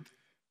schooled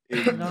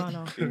in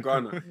Ghana. in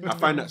Ghana. I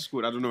find that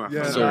schooled. I don't know. I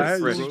Yeah, find no, I that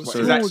heard fresh. you, But bro. it's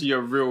Schooled. actually a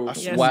real.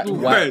 Yeah, Why- school.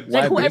 why- They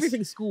They call this?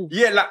 everything school.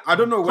 Yeah, like I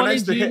don't know when I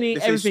used College, to uni, hear they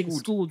say everything schooled.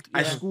 schooled.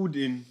 I Yeah. schooled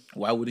in.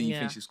 Why wouldn't you Yeah.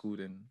 think she schooled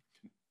in?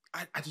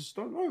 I just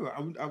don't know.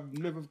 I would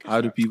never have guessed How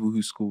do that. people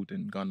who schooled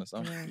in Ghana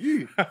sound? Yeah.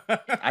 You?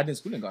 I didn't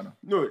school in Ghana.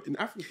 No, in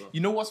Africa. You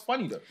know what's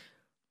funny though?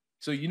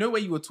 So you know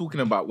where you were talking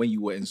about when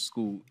you were in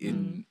school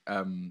in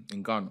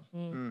Ghana.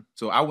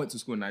 So I went to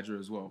school in Nigeria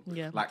as well.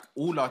 Yeah. Like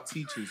all our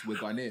teachers were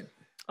Ghanaian.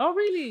 Oh,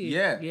 really?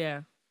 Yeah.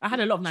 Yeah. I had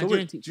a lot of So Nigerian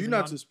wait, teachers. do you in know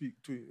how Ghana. to speak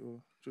Twi?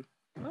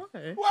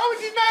 Okay. Why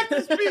would you not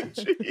to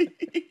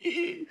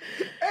speak?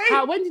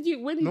 When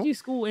did you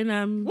school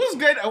in What's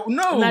going on?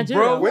 No,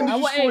 Nigeria? bro. When did At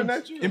you what school in age?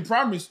 Nigeria? In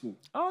primary school.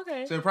 Oh,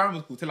 okay. So in primary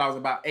school till I was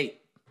about 8.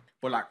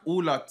 But like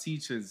all our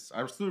teachers,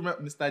 I still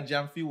remember Mr.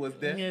 Jamfi was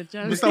there. Yeah,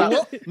 Mr.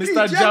 what?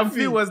 Mr.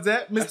 Jamfi was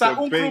there. Mr. That's a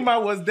big-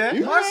 Nkrumah was there.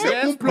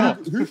 Yes,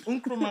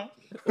 Nkrumah.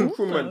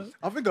 Nkrumah.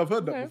 I think I've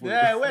heard that Okay. before.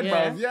 Yeah, where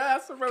Yeah. bro? Yeah,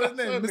 that's the brother's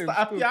name. Mr.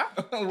 Apia.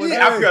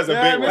 Appia's a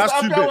big one. Mr. That's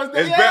too Apia big. was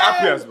there. There's better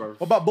Appia's, bro.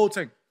 What about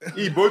Boateng?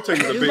 Boateng is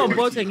a It's big not one.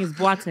 Boateng, it's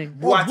Boateng.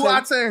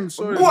 Boateng,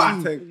 sorry.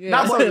 Boateng. Yeah,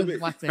 That's what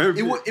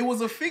Boateng. It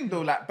was a thing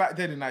though, like back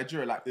then in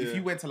Nigeria, like if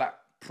you went to like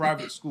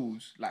private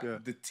schools, like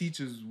the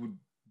teachers would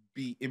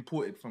be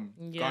imported from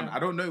Ghana. I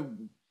don't know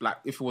like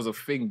if it was a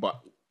thing, but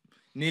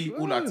nearly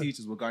all our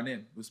teachers were Ghanaian.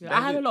 It was I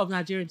had a lot of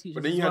Nigerian teachers.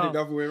 But then you as had well. it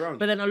the other way around.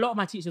 But then a lot of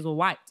my teachers were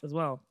white as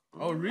well.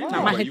 Oh really?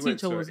 Like my but head you went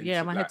teacher to was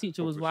into, my head like,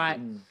 teacher was proper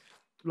white.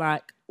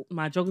 Like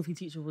my geography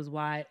teacher was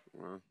white.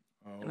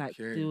 Like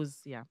it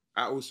was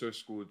I also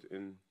schooled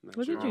in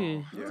Nigeria. What did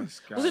you?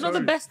 Yeah. Was it not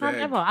the best time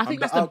ever? I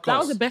think the that was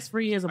outcast. the best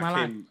 3 years of my I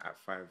life. came at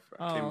 5. I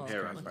Oh, came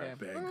here at okay.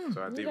 5.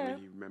 So I didn't Okay.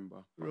 really remember.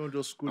 We're all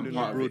just schooling I'm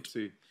part of abroad. it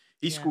too.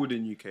 He schooled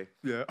in UK.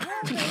 Yeah.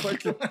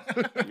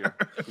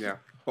 Yeah.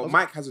 But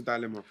Mike has a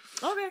dilemma.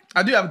 Okay.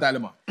 I do have a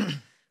dilemma. Go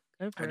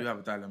I for do it. have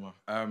a dilemma.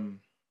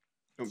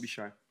 Don't be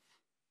shy.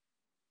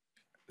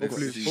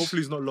 Hopefully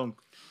it's not long.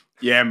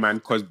 Yeah, man,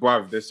 because,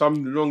 bruv, there's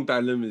some long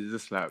dilemmas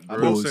just like, bro.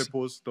 Don't say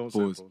pause. Don't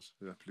Pause. say pause.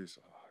 Yeah, please.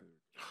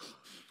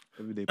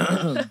 Every day.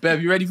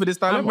 Bev, you ready for this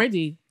dilemma? I'm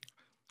ready.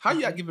 How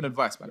you at giving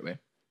advice, by the way?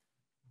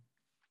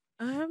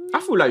 I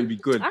feel like you'd be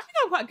good. I think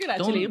I'm quite good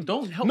actually.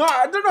 Don't help. No,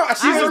 I don't know.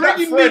 She's I-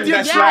 already that made friend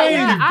that's that's like,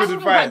 Yeah, I good think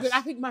I'm quite advice. good.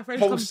 I think my friends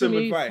come to Wholesome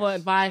me advice. for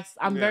advice.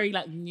 I'm Yeah. very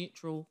like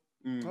neutral.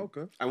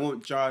 Okay. I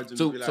won't judge. And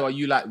So, be like, so are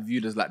you like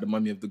viewed as like the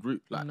mummy of the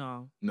group? Like,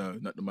 No. no,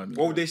 not the mummy.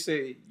 what would they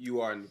say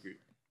you are in the group?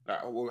 Like,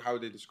 how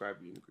would they describe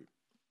you in the group?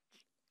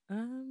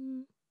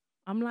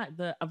 I'm like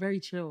a very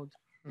chilled.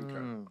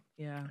 Mm.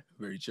 Yeah.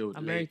 Very chilled.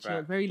 I'm very Laid chilled,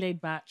 back. very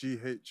laid back.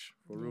 GH,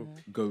 for real.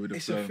 Yeah. Go with the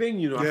It's flow. a thing,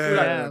 you know. I Yeah. feel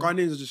Yeah. like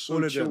Ghanaians are just so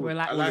All of them. chill. We're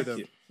like I all like of them.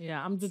 it.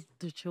 Yeah, I'm the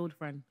chilled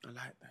friend. I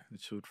like that. The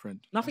chilled friend.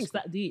 Nothing's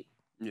that deep.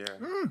 Yeah.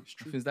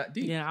 Is that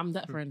deep? Yeah, I'm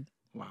that friend.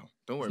 Wow.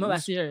 Don't worry. It's not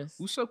that serious.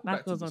 We'll circle Life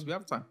back to goes this. on. We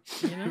have time.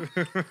 You know?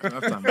 We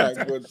have time.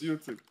 Like, God, do your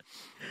thing.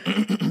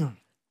 You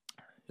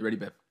ready,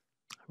 Bev?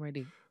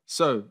 Ready.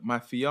 So my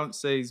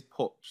fiance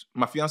pops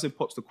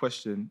the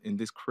question in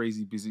this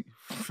crazy busy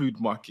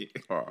food market,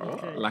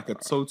 like a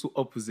total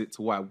opposite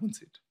to what I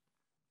wanted.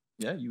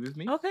 Yeah, you with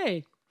me?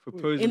 Okay.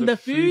 Proposing In a the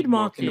food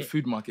market. In the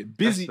food market,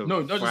 busy. That's a No,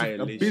 not just a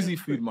violation. busy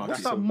food market.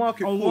 What's that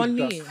market On called one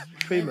that's knee.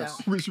 famous?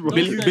 Which Don't one?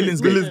 say it.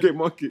 Billingsgate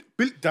Market.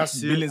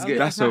 That's it. Billingsgate. Okay,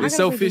 That's how so. can It's I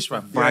sell say fish, this?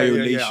 man.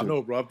 Violation. Yeah, I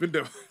know, bro. I've been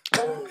there.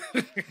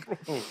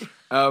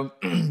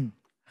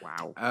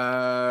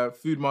 Wow.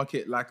 Food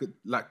market, like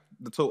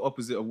the total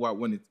opposite of what I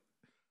wanted.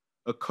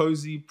 A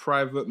cozy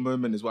private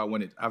moment is what I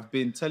wanted. I've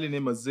been telling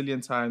him a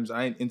zillion times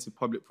I ain't into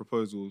public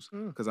proposals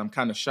because I'm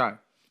kind of shy.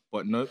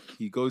 But nope,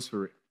 he goes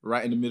for it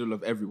right in the middle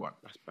of everyone.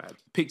 That's bad.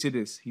 Picture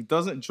this. He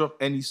doesn't drop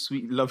any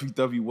sweet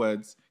lovey-dovey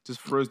words,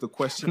 just throws the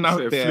question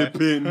out there.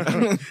 Flipping. What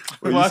are you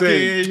Fucking,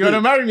 saying? you want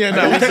to marry me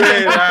now? What are you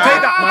saying? Take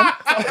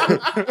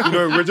that, man. You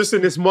know, we're just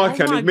in this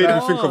market Oh and it my made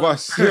him think of God.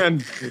 us.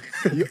 And,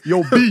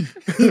 Yo, B.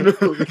 you know,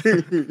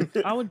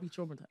 I would be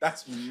traumatized.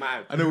 that's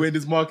mad. I know we're in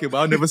this market, but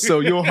I'll never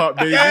sell your heart,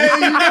 baby.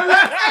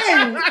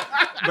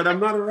 But I'm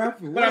not a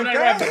rapper.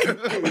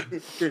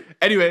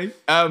 Anyway,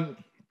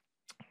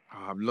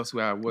 I've lost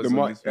where I was.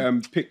 on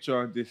this.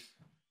 Picture this.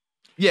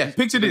 Yeah,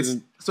 picture this.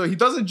 doesn't- So he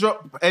doesn't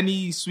drop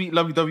any sweet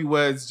lovey-dovey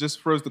words, just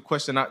throws the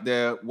question out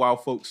there while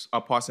folks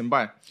are passing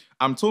by.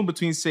 I'm torn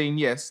between saying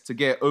yes to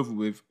get it over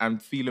with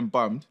and feeling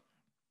bummed.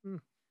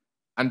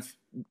 And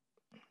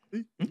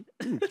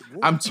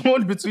I'm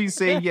torn between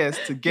saying yes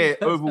to get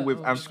it over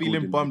with and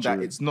feeling in bummed that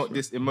Nigeria, it's not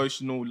this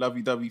emotional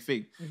lovey-dovey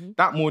thing.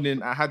 That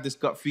morning, I had this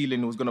gut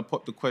feeling it was going to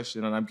pop the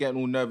question, and I'm getting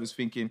all nervous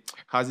thinking,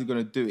 how's he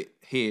going to do it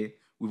here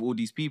with all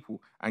these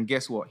people? And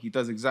guess what? He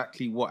does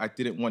exactly what I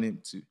didn't want him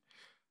to.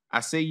 I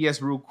say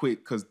yes real quick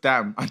because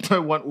damn, I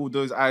don't want all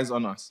those eyes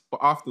on us. But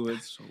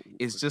afterwards,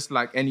 it's just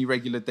like any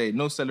regular day.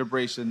 No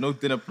celebration, no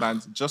dinner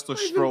plans, just a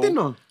stroll.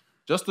 Dinner.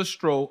 Just a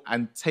stroll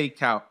and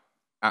take out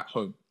at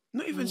home.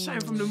 Not even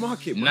something from the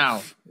market. Bro.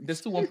 Now, there's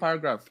still one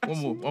paragraph.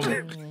 One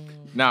more.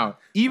 Now,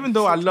 even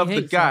though I love the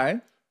hates guy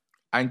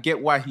and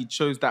get why he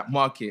chose that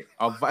market,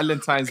 our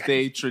Valentine's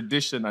Day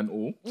tradition and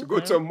all. To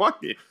go to a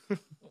market.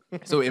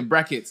 So in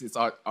brackets, it's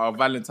our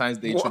Valentine's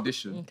Day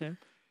tradition. Okay.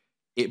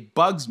 It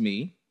bugs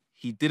me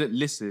he didn't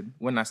listen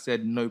when I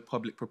said no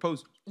public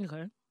proposal.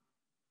 Okay.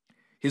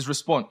 His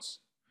response,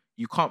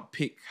 you can't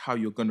pick how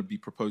you're going to be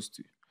proposed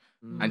to.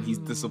 And he's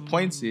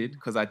disappointed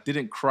because I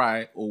didn't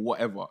cry or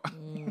whatever.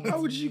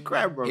 How would you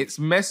cry, bro? It's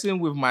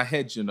messing with my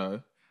head,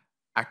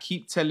 I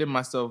keep telling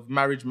myself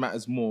marriage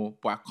matters more,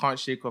 but I can't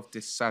shake off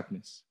this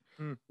sadness.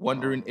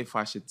 wondering if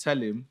I should tell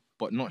him,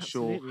 but not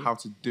sure Absolutely. how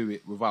to do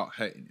it without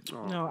hurting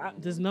him. No,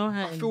 there's no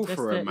hurting. I feel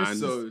for her, man.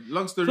 So,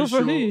 long story Feel for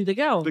short, who? The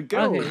girl. The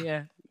girl. Okay,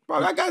 yeah.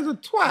 Bro, that guy's a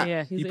twat.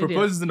 Yeah, he's he an idiot.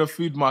 proposes in a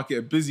food market,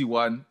 a busy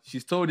one.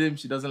 She's told him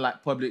she doesn't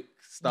like public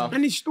stuff.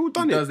 And he's still He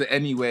done does it. it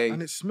anyway.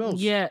 And it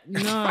smells. Yeah, no.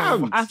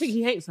 Fam. I think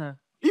he hates her.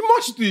 He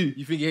must do.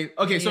 You think he...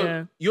 Okay, so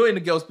Yeah. you're in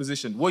the girl's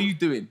position. What are you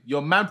doing?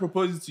 Your man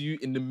proposes to you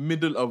in the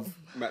middle of...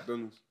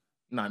 McDonald's.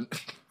 Nah,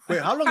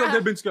 Wait, how long have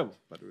they been together,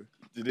 by the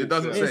way? it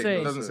doesn't It say.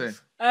 say. It doesn't say.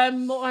 What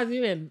am I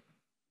doing?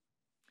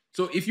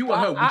 So if you were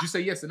her, would you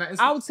say yes in that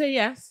instance? I would say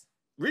yes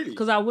Really?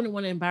 because I wouldn't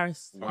want to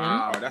embarrass him.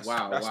 Wow, that's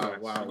wow, nice. wow,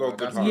 You wow. got a good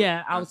That's heart.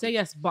 Yeah, I would say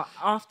yes, but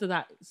after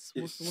that,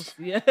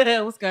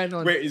 what's going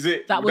on? Wait, is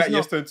it That was yes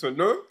not- turn to a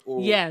no?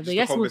 Or Yeah, just the a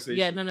yes was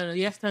conversation? no.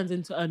 Yes turns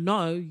into a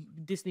no.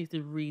 This needs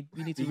to read.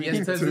 We need to read. Yes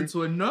it. turns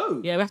into a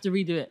no. Yeah, we have to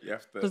redo it You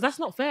have to- because that's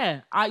not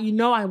fair. I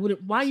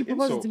wouldn't. Why are you It's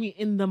proposing insult. to me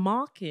in the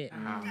market?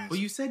 But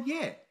you said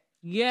yeah.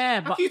 Yeah,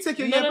 but can you take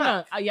your no, yeah no,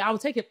 back? no. Yeah, I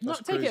would take it. Not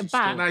take crazy it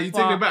back. still. Nah, you but-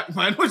 taking it back,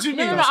 man. What do you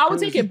mean? No, I would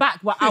take it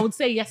back, but I would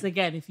say yes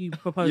again if you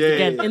proposed Yeah,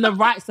 again yeah. in the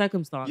right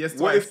circumstance. Yes,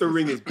 What twice. if the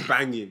ring is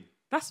banging?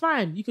 That's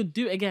fine. You could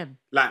do it again.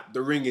 Like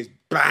the ring is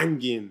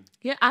banging,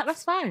 Yeah,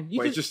 that's fine. You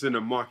but could, it's just in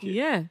the market.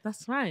 yeah,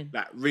 that's fine.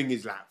 Like ring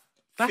is like.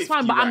 That's 50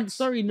 fine, but I'm racks.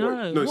 sorry,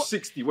 no. No, What-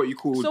 60. What you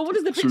call? So what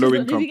is the picture? low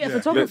Did income? you get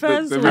The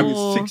photographers ring is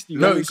or 60.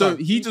 low No, so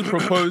income. he just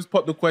proposed,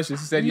 popped the question,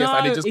 she said yes, no?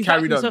 and it just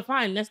Exactly. carried on. So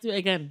fine, let's do it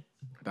again.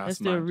 That's Let's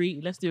do a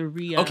mad. let's do a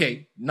re.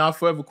 Okay, now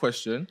further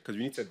question. Because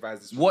we need to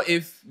advise this. What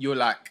if you're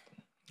like,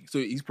 so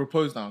he's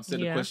proposed now, said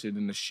the Yeah. question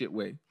in a shit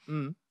way.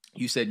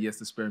 You said yes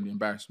to spare him the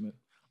embarrassment.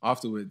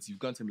 Afterwards, you've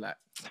gone to him like,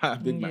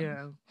 big man,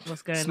 Yeah.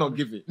 What's going it's on? not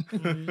giving.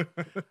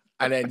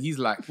 And then he's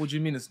like, what do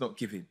you mean it's not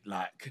giving?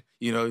 Like,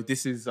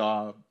 this is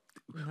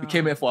we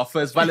came here for our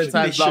first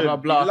Valentine's, blah, blah,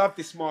 blah. We love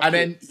this market. And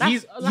then That's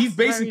he's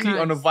very basically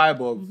on a nice. vibe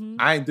of,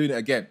 I ain't doing it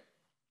again.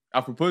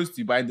 I proposed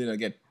to you, but I ain't doing it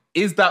again.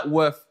 Is that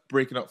worth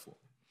breaking up for?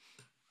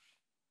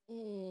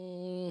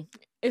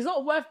 It's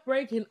not worth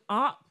breaking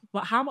up,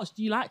 but how much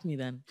do you like me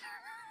then?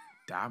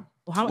 Damn.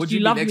 Or how much What do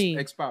you love mean, me?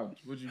 Expound.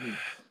 What do you mean?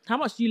 How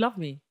much do you love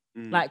me?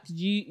 Like,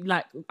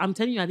 I'm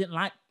telling you, I didn't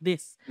like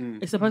this.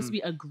 It's supposed to be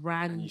a And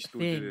grand you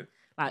still did thing. it.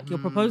 Like, your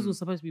proposal was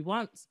supposed to be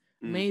once,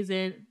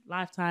 amazing,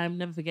 lifetime,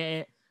 never forget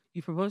it.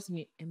 You proposed to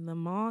me in the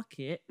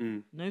market,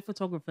 no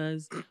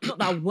photographers. Not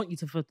that I would want you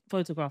to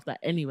photograph that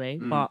anyway,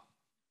 but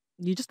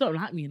you just don't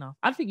like me enough.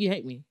 I think you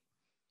hate me.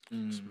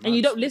 And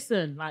you don't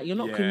listen. Like, you're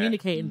not Yeah.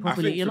 communicating I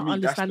properly. think You're for not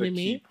me, that's the understanding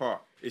key me.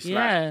 part. It's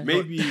Yeah. like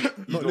maybe he's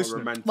not listening.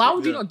 romantic. Why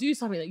would you not do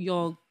something that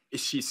your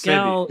She said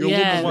girl, it. Your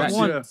yeah, woman wants,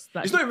 wants? yeah.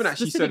 Like, It's not even that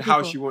she said specifically how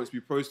for- she wants to be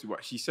proposed to,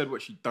 but she said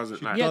what she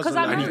doesn't like. Yeah, because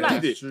I doesn't know, like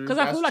like, it. because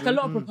I feel like a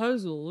lot of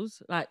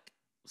proposals, like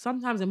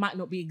sometimes it might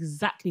not be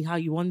exactly how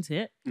you want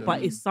it,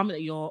 but it's something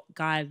that your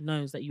guy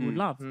knows that you would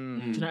love. Do you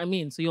know what I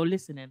mean? So you're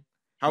listening.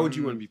 How would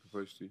you want to be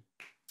proposed to?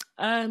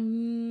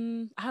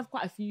 I have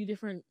quite a few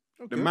different.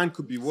 The man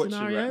could be watching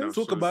right Scenarios? now.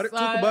 Talk so about it. So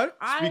Talk about it.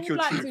 I Speak would your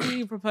like truth. to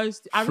be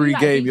proposed to. I Free really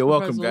like game. beach You're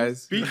welcome, proposals.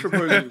 guys. Beach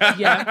proposals.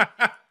 Yeah,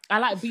 I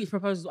like beach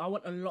proposals. I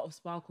want a lot of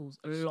sparkles,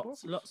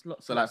 lots.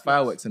 So like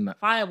fireworks and that.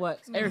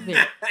 Fireworks,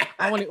 everything.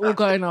 I want it all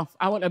going off.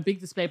 I want a big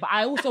display, but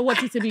I also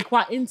want it to be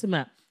quite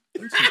intimate.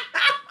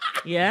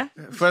 Yeah.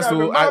 First of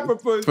Yeah, all, the man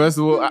proposed.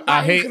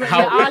 I hate Yeah,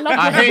 how I love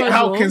I hate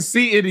how proposal.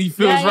 conceited he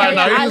feels Yeah, right yeah,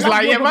 now. I He's just love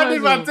like, your yeah, man,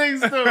 did my proposal. thing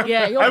still.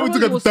 Yeah, your I went to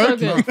proposal get was so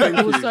thank you. good.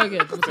 It was so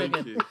good. It was so Thank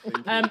good. you.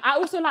 Thank you. I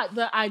also like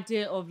the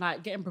idea of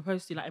like getting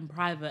proposed to like in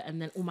private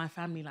and then all my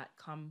family like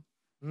come.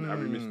 I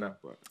really missed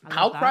that part. I love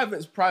How that. private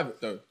is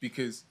private though?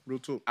 Because Real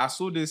talk. I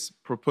saw this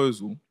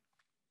proposal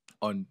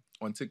on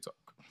TikTok,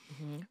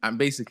 and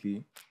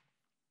basically,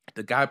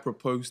 the guy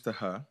proposed to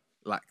her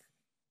like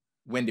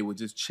when they were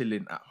just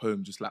chilling at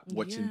home, just like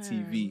watching Yeah.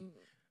 TV,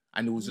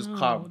 and it was just No,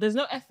 calm. there's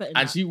no effort in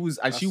And that. she was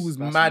that's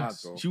mad. mad,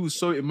 though. She was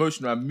so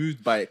emotional and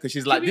moved by it because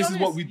she's like, be "This is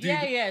what honest, we do,"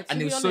 yeah, to and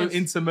be it's so honest,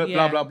 intimate. yeah.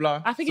 Blah blah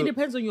blah. I think So- it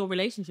depends on your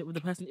relationship with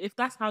the person. If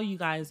that's how you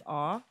guys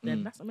are,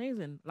 then that's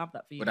amazing. Love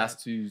that for you. But guys.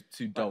 that's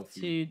too dull for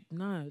you.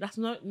 No, that's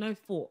no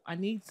thought. I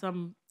need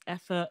some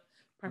effort,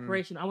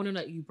 preparation. I want to know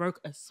that you broke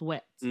a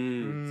sweat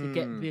to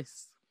get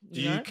this. Do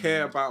you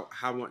care about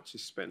how much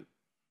is spent?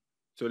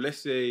 So let's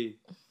say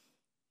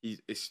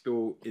it's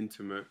still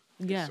intimate.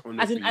 Yeah, It's on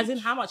the as in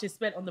beach how much is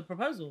spent on the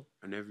proposal?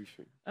 and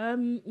everything.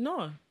 No,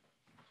 So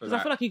because I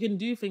feel like you can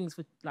do things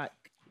for like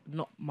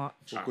not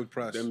much. Good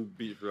price. Them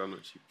beach are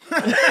not cheap.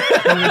 But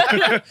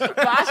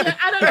actually,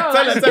 I don't know.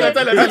 Tell her, tell her,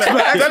 tell her, tell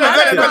her.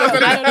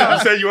 I don't know. You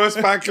said you want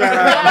spank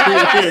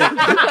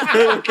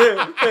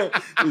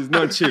It's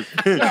not cheap.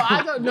 No,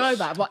 I don't know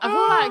that, but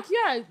I feel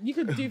like you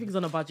could do things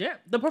on a budget.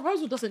 The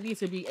proposal doesn't need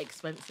to be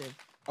expensive.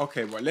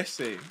 Okay, well, let's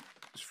say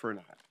it's thrown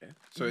out there.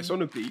 So it's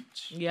on a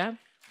beach, Yeah.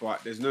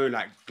 but there's no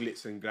like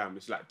glitz and glam.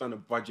 It's like done a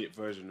budget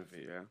version of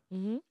it,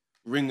 yeah?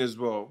 Ring as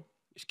well.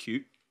 It's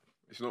cute.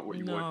 It's not what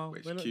you No, want, but we're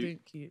it's not cute. doing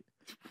cute.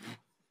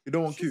 You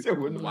don't want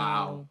cute.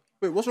 Wow.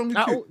 Wait, what's wrong with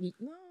I, cute?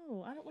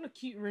 no, I don't want a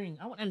cute ring.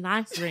 I want a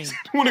nice ring.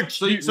 I want a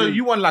cute So ring.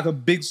 you want like a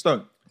big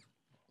stone?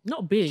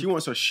 Not big. She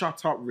wants a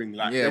shut up ring,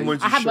 like Yeah, them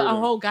ones I you have show a them.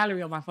 whole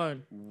gallery on my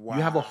phone. Wow.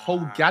 You have a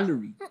whole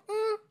gallery.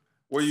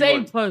 What you Same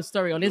want? post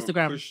story on You want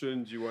Instagram.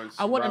 cushion? Do you want?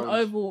 I want an round?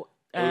 oval.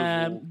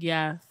 Oval.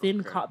 Yeah, thin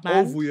Okay. cut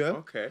band. Oval, yeah.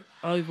 Okay.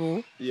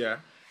 Oval. Yeah.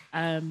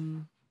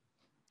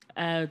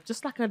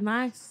 Just like a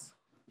nice.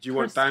 Do you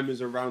want Crisp.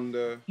 diamonds around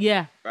the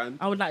Yeah, band?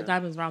 I would like Okay.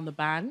 diamonds around the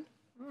band.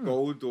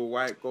 Gold or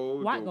white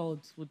gold? White or gold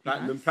would be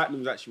Platinum. nice.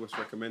 Platinum's actually what's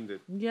recommended.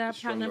 Yeah, It's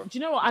platinum. stronger. Do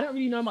you know what? I don't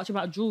really know much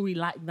about jewelry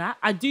like that.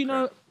 I do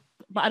know,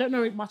 but I don't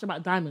know much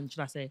about diamonds.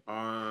 Should I say?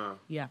 Ah.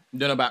 Yeah. You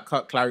don't know about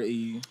cut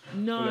clarity.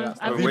 No, All of that I've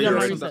stuff. When really you're done my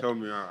ready to research. tell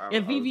me, Yeah,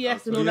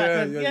 VVS and all Yeah,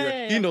 that. yeah, Yeah,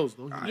 yeah. He knows,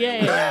 though.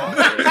 Yeah.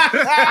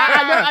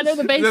 I know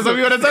the There's basics. something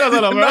you want to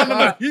tell us,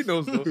 No. He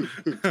knows,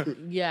 though.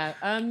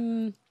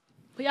 Yeah.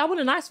 But yeah, I want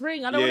a nice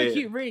ring. I don't want Yeah. a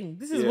cute ring.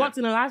 This is Yeah. once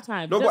in a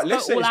lifetime. No, Just but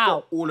let's go say all it's out.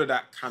 got all of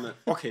that kind of.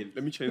 Okay,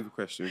 let me change the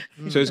question.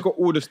 So it's got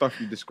all the stuff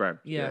you described.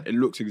 Yeah. It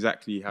looks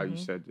exactly how you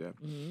said. Yeah.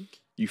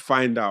 You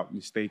find out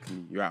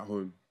mistakenly you're at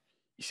home.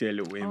 You see a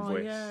little Oh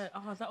invoice. yeah.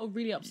 Oh, that would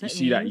really You upset me.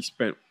 see that you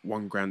spent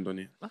 $1,000 on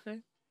it. Okay.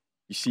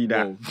 You see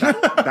that Whoa.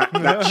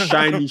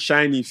 that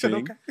shiny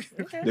thing.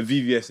 Okay. The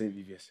VVS ain't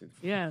VVS.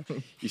 Yeah.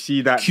 You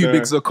see that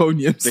Cubic the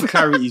zirconiums.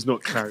 clarity is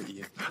not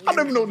clarity. I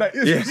don't even know what that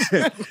is.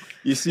 Yeah.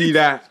 You see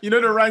that You know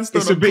the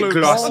rhinestone it's a on bit clothes?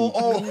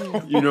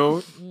 glassy. You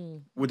know,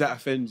 would that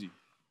offend you?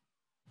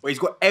 Well, he's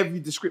got every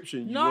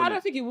description. You No, I want don't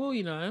it. think it will.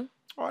 You know.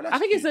 Oh, that's I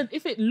think cute.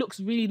 if it looks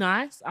really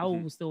nice, I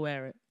will still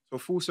wear it. So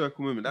full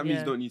circle women. That means Yeah.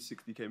 you don't need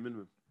 60k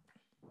minimum.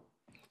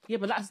 Yeah,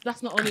 but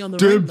that's not only on the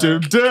ring. Though.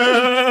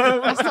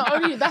 That's not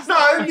only. That's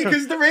not only.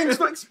 because the ring's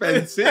not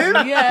expensive.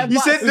 Yeah, You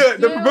but said the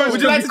still. proposal.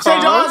 Would you like to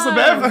change your answer,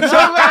 Bev?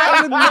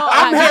 I would not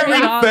I'm like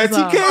hearing the answer.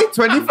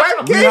 30k,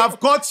 25k. We have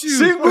got you.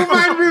 Single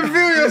man,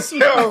 reveal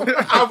yourself.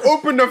 I've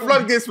opened the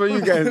floodgates for you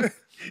guys.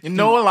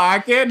 No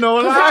like it, no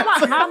like.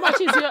 How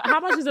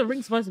much is a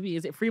ring supposed to be?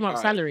 Is it 3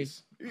 months' salary?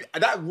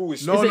 That rule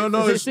is No, Is no, it-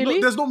 no. is it It's silly?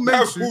 there's no That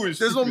mention. rule is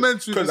There's no stupid,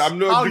 mention. 'cause It's I'm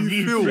not how giving you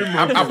you feel. 3 I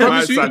months.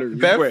 promise you, salary.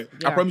 Bev, Wait. I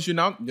Yeah. promise you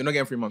now, you're not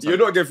getting 3 months. You're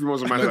not getting 3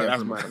 months of my salary.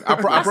 That's I mine. I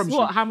That's promise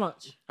what? you. How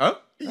much? Huh?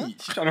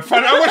 She's trying to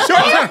find out what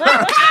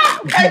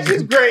she Hey,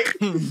 she's great.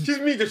 She's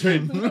me the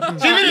train. She's me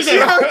the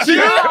train.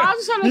 No, I'm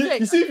just trying to think.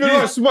 You see, if you're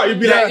not smart, you'd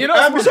be Yeah, like, you're not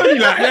I'm smart. only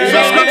like, You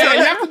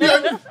have to be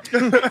on.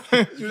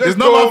 It's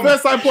not my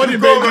first time podding,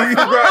 baby.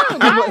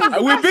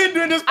 Guys, We've been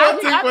doing this I pod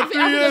think, thing I for think,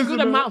 3 I think years. a good you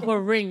know. amount for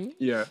a ring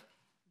Yeah.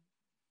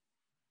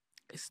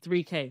 is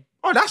 3K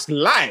Oh, that's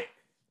light.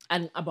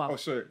 and above. Oh,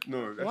 sorry.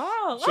 No. That's,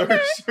 Wow, Sorry,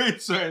 okay.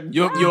 sorry.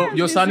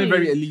 You're sounding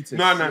very elitist.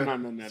 No.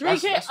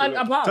 3K and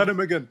above. Tell them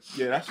again.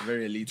 Yeah, that's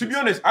Very elitist. To be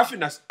honest, I think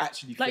that's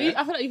actually fair. Like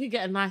I feel like you could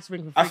get a nice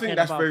ring for 3K I think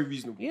that's and above. very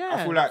reasonable. Yeah.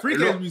 I feel like 3K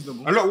a lot, is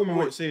reasonable. a lot of women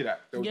won't say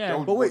that. Yeah.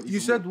 they'll But wait, want you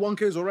even said more.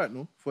 1K is alright,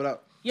 no? For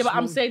that. Yeah, but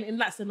I'm saying in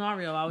that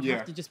scenario, I would Yeah.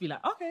 have to just be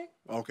like, okay.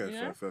 Okay,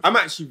 Yeah. fair. I'm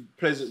actually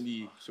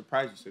pleasantly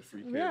surprised you said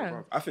 3K. Yeah.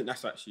 Above. I think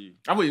that's actually.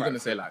 I thought you were quite going to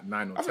say like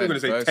 9 or 10. I thought you were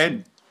going to say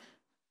 10.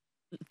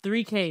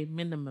 3K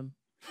minimum.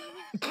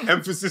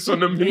 Emphasis on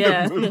the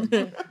Yeah.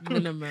 minimum.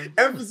 Minimum.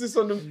 Emphasis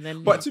on the.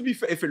 Then- But to be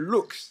fair, if it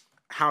looks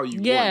how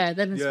you Yeah, want,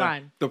 then it's Yeah.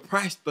 fine. the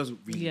price doesn't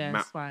really Yeah,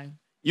 matter. it's fine.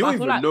 You But I don't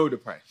feel even like- know the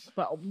price.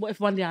 But what if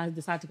one day I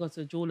decide to go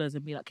to a jeweler's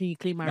and be like, can you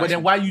clean my But ring?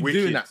 then why are you Wicked.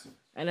 doing that?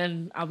 And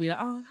then I'll be like,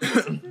 oh, how much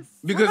is this?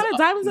 Because what kind of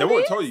diamonds They are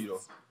won't these? tell you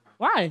though.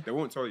 Why? They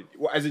won't tell you.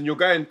 Well, as in you're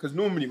going because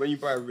normally when you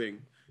buy a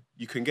ring,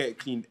 you can get it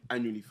cleaned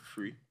annually for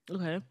free.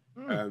 Okay.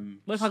 Um,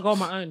 What if I go on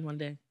my own one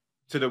day?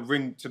 to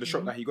the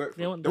shop that he got it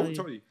from. They won't They won't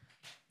tell tell you.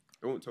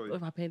 They won't tell What you.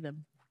 if I pay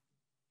them?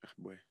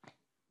 Boy.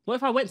 What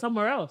if I went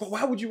somewhere else? But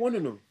why would you want to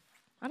know?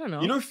 I don't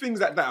know. You know things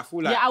like that. I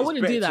feel like Yeah, I it's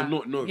wouldn't better do that. to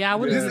not know. Yeah, I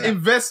wouldn't This do is that.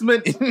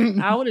 investment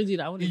in. I wouldn't do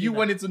that. I wouldn't You do that.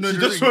 wanted to know She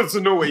the just ring. wants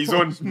to know what he's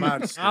on.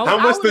 Mad. How I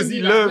much wouldn't does do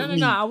he that. love No,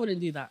 me? I wouldn't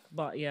do that.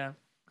 But yeah,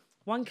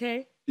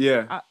 1K.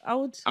 Yeah, I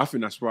would. I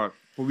think that's right.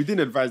 But we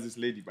didn't advise this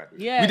lady, by the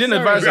way. Yeah, We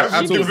didn't sorry. advise her at She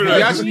all. needs We to-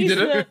 actually she needs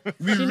didn't. to-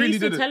 We she really needs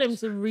to didn't. tell him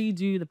to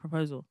redo the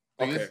proposal.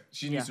 Okay.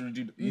 She needs to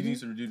redo. He needs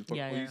to redo the.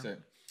 Yeah, What yeah. you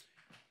said?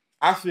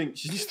 I think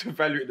she needs to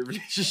evaluate the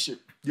relationship.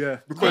 Yeah.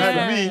 Because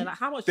Yeah, for me, like,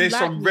 how much there's you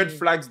some like red me.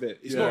 flags there.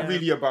 It's not Yeah.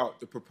 really about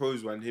the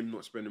proposal and him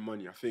not spending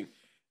money. I think,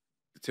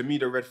 to me,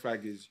 the red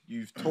flag is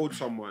you've told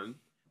someone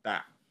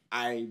that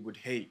I would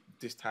hate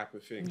this type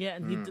of thing. Yeah,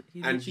 and he And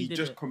literally he did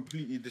just it.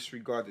 completely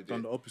disregarded Done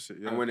it the opposite,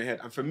 yeah. and went ahead.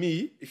 And for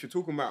me, if you're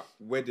talking about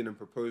wedding and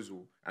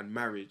proposal and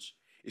marriage,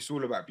 it's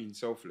all about being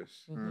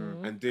selfless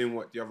and doing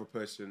what the other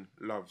person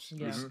loves.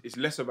 Yeah. It's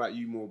less about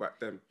you, more about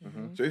them.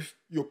 So if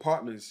your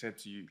partner said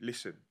to you,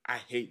 listen, I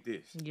hate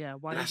this, Yeah,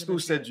 why? and I you still gonna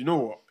do said, it? you know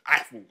what, I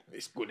think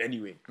it's good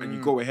anyway, and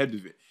you go ahead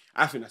with it,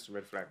 I think that's a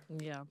red flag.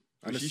 Yeah.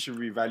 And she should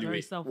very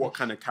reevaluate selfish. what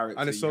kind of character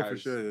And it's he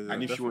selfish, has, yeah, yeah,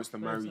 and if she definitely. wants to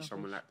Very marry selfish.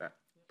 someone like that.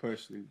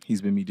 Personally,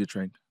 He's been media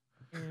trained.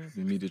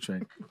 Been media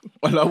trained.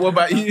 Well, what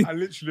about you? I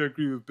literally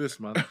agree with Biss,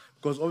 man.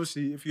 Because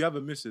obviously, if you have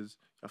a missus,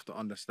 you have to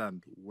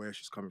understand where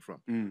she's coming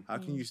from. How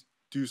can you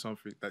do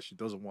something that she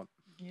doesn't want?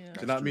 Yeah.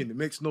 Do you know what I mean? It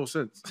makes no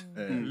sense.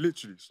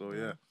 Literally. So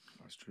yeah.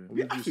 That's true.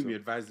 I think we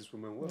advise this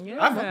woman well. Yeah,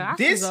 I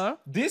think so.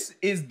 This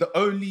is the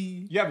only.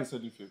 You haven't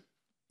said anything.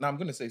 No, I'm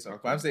gonna say something.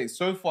 But I'm saying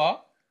so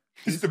far,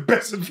 This is the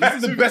best advice.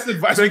 This is the best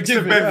advice we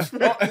give.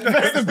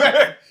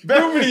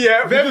 Normally,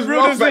 yeah, we just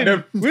laugh at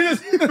them. We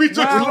just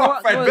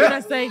laugh What at did I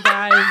them. say,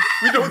 guys?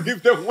 We don't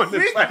give them one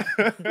advice.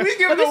 We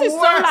give But this the is so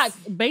worst.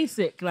 like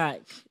basic,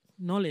 like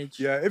knowledge.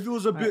 Yeah, if it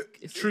was a bit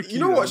it's- tricky. You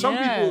know what? Some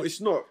Yeah. people,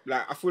 it's not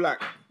like I feel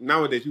like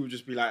nowadays people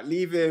just be like,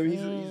 leave him.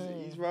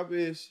 He's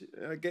rubbish.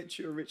 Get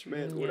you a rich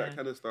man, all that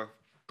kind of stuff.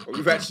 But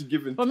we've actually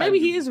given. But maybe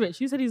he tangible- is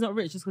rich. You said he's not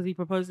rich just because he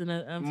proposed in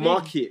a thing.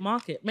 Market.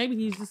 Market. Maybe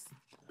he's just.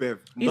 Bev,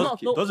 He's not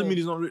thoughtful. doesn't mean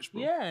he's not rich,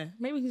 bro. Yeah,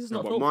 maybe he's just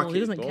not But thoughtful. market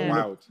He is doesn't care.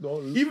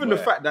 wild. Even the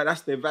fact that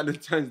that's their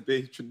Valentine's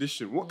Day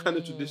tradition. What kind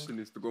of tradition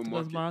is to go Goes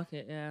market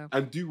market, yeah.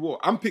 and do what?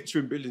 I'm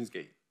picturing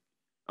Billingsgate.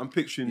 I'm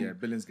picturing. Yeah,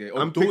 Billingsgate.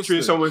 I'm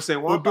picturing someone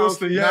saying, "What about?"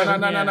 Dalston, yeah.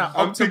 No. I'm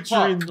Upton picturing.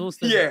 Park.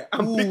 Dalston. Yeah,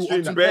 I'm Ooh, picturing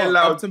Upton bare Park,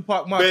 loud, Upton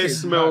Park bare Market.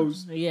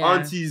 smells, Yeah.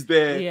 aunties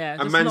there, Yeah,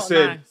 and just man not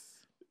said,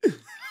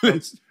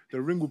 nice. The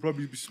ring will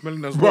probably be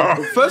smelling as "Bro,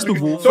 well. First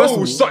of all,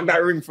 someone will suck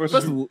that ring first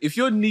First of of all." all, if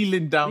you're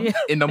kneeling down Yeah.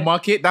 in the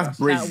market, that's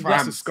brave. That's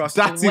fam.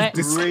 disgusting. That is Wet,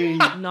 disgusting.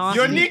 nasty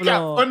Your kneecap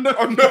floor. on the.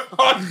 On the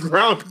hard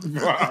ground,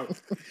 bro.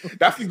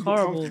 That thing's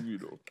Horrible. horrible, you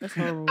know. That's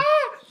horrible.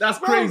 That's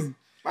crazy.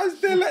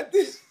 Man's there like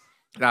this.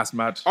 That's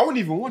mad. I wouldn't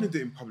even want to do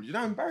it in public. You know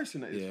how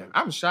embarrassing that is. Yeah, fam?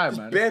 I'm shy,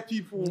 man. Bare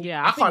people.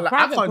 Yeah, I I, think can't. I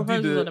private can't do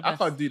proposals are the. the I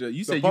best. can't do the.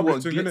 You said you public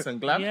want thing, glitz innit? and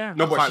glam. Yeah.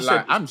 No, but I she can't said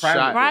lie, I'm it's private,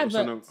 shy. though. It's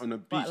Private. on a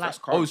beach. But, That's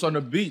like- calm. Oh, it's on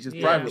the beach. It's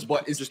Yeah. private,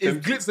 but it's Just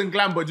them glitz and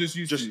glam, but just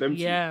Just them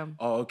two. Yeah.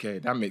 Oh, okay,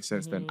 that makes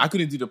sense then. I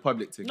couldn't do the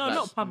public thing. No, like,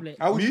 not public.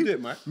 How would you Me? do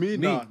it, man? Me?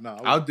 me. Nah.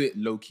 I'll do it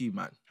low key,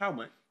 man. How,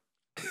 man?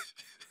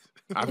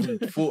 I haven't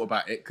thought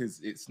about it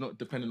because it's not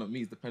dependent on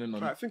me. It's dependent on.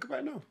 Right, think about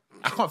it now.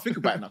 I can't think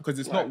about it now because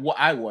it's Why? not what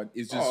I want.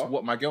 It's just Oh.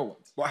 what my girl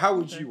wants. But how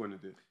would you want to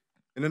do it?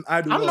 In an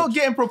idle I'm world. not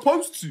getting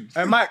proposed to.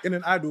 Hey, Mike, in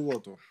an idle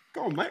world, though.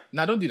 Go on, mate.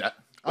 Nah, don't do that.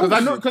 Because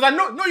I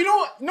know. No, you know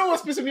what? No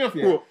what's pissing me off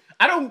here. What?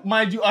 I don't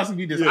mind you asking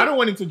me this. Yeah. I don't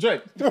want him to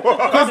join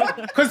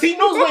because he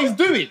knows what he's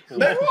doing.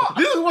 Like,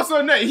 this is what's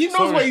so annoying. He knows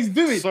Sorry. what he's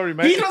doing. Sorry,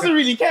 mate. He doesn't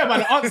really care about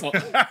the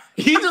answer.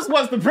 He just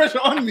wants the pressure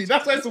on me.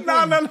 That's why it's so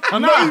No, no, no,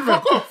 I'm not not even.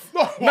 Fuck off.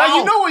 No, Now wow.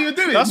 you know what you're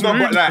doing. That's No, rude.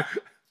 but like,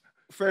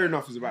 fair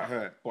enough is about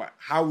her. But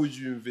how would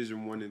you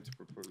envision wanting to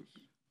propose?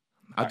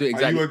 I'll do Are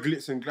exactly. you a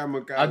glitz and glamour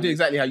guy? I'll do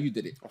exactly how you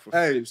did it. Oh, for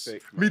Hey, flip's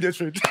sake, man. media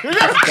trade.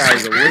 This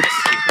guy's a witch.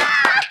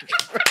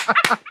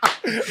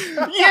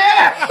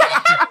 Yeah,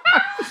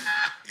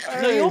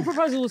 No, your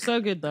proposal was so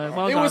good though.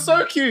 Well it done. was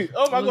so cute.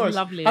 Oh my It was gosh,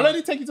 lovely. How long did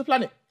it take you to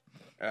plan it?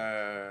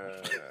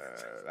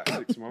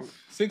 Like 6 months.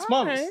 6 Okay.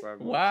 months. 5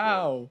 months,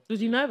 Wow.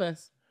 Was you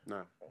nervous?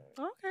 No.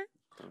 Okay.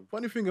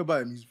 Funny thing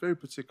about him, he's very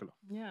particular.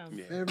 Yeah.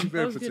 Yeah. Very, That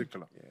very was good.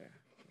 particular.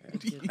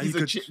 And He's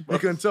you a chick.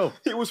 can tell.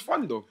 It was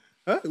fun though.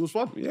 Huh? It was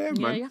fun. Yeah,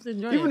 Yeah, man. you have to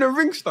enjoy Even it. the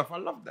ring stuff, I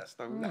love that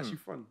stuff. It was actually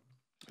fun.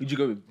 Who'd you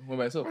go with? One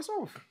by yourself?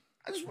 Myself.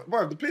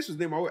 Bro, the place was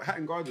near my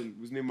Hatton Garden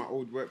was near my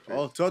old workplace.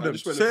 Oh, tell So I them.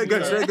 just went Say a it few again.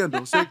 times. Say it again,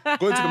 though. Say,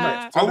 go into the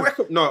mic. Tell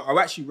them. I'll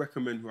actually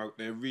recommend who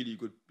they're really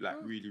good, like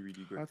really,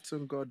 really good.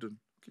 Hatton Garden.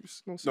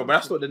 No, but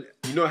that's not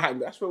the Hatton.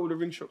 That's where all the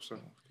ring shops are.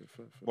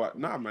 Fair. But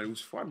nah, man, it was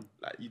fun.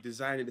 Like you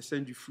design it, they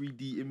send you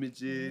 3D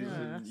images, Yeah,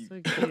 and that's you,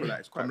 so cute. like,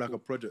 it's quite I'm like cool. a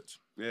project.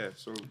 Yeah.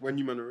 So when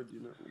you man are ready,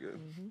 you know.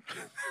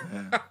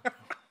 Yeah.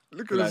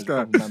 Look at this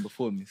guy. Man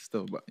before me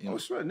still, but you I know.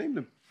 swear, name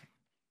them.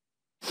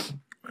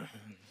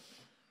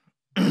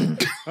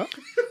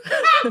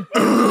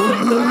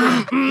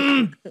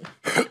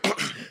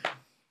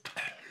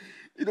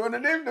 You don't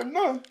want to name them,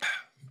 no?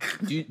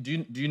 Do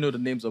you know the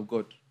names of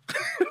God?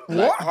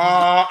 What?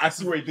 Ah, I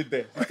see what he did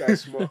there. This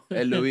guy's smart.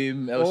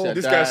 Elohim, El Shaddai.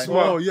 This guy's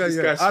smart. Oh, yeah, This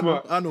yeah. guy's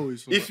smart. I know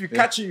he's If you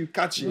catch it, you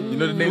catch it. You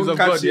know the names Don't of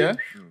God, catch it. yeah?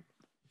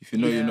 If you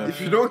know, you know.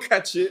 If you don't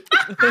catch it,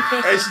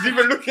 and she's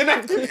even looking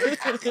at it.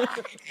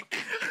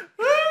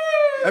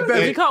 Hey,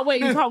 Bev, You can't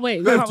wait. You can't wait.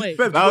 You Bev, can't wait.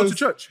 Bev, That go was- to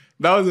church.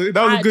 That was a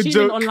Alright, good tune in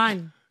joke.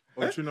 online.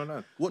 Oh, tune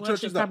online. What church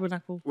Worship is that?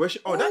 Tabernacle.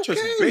 That church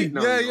is big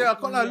now. Yeah, you know. yeah. I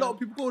can't lie. A lot of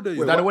people go there. Is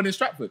you that know. the one in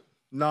Stratford?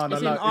 No,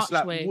 It's in It's like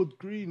Archway. Wood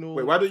Green or.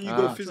 Wait, why don't you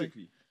go Ah.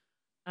 physically?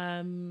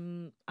 I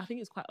think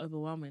it's quite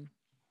overwhelming.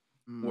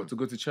 What, to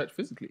go to church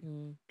physically?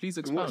 Please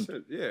In what expound.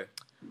 sense? Yeah.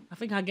 I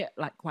think I get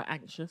like quite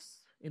anxious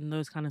in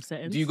those kind of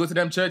settings. Do you go to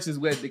them churches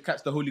where they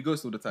catch the Holy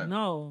Ghost all the time?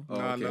 No. Oh,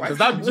 Nah, okay. nah. Because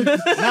that'd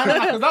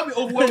be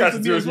overwhelming to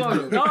me as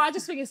well. No, I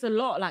just think it's a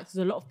lot. Like,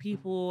 there's a lot of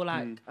people.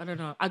 Like, I don't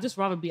know. I'd just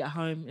rather be at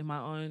home in my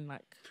own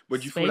like.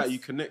 But do you feel like space. you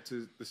connect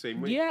to the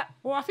same way? Yeah,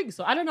 well, I think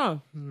so. I don't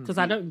know because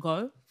I don't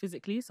go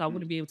physically, so I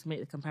wouldn't be able to make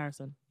the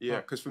comparison. Yeah,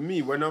 because for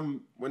me, when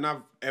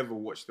I've ever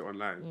watched it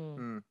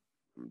online,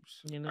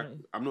 You know,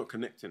 I'm not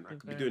connecting. I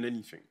could be Okay. doing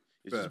anything.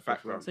 It's just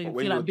background. so you But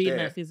when feel you're like being there,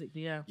 there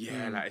physically. Yeah.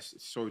 yeah, like it's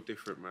so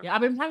different, man. Yeah,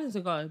 I've been planning to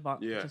go,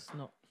 but Yeah. just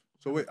not.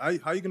 So wait, how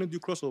are you gonna do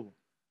crossover?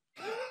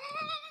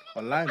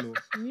 Online or?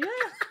 Yeah.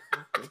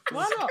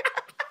 Why not?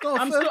 No,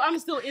 I'm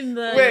still in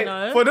the. Wait, you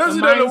know, for those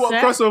the who don't know what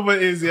mindset. crossover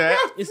is, yeah,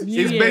 It's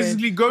New it's Year.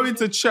 basically going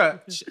to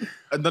church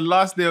on the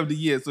last day of the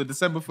year, so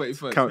December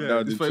 31st.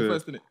 Countdown It's into- 31st,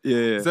 isn't it?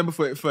 Yeah. December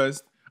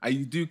 31st, and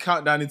you do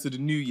countdown into the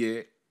new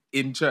year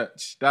in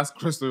church. That's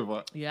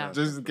crossover. Yeah.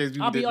 Just in case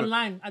people I'll be didn't know.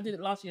 online. I did it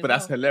last year. But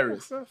as that's well.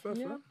 hilarious.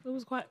 Yeah, it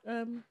was quite.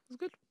 It was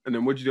good. And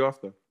then what did you do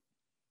after?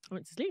 I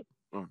went to sleep.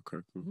 Oh,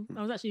 okay. Cool.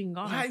 I was actually in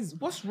Ghana.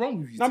 What's wrong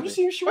with you? No, I'm just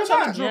saying she was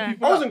trying to draw Yeah.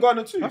 people. I was in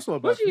Ghana too. That's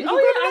not bad. Was you? Oh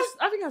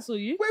yeah, I think I saw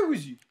you. Where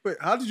was you? Wait,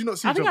 how did you not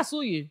see I think John? I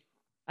saw you.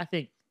 I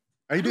think.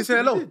 And you didn't say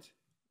hello?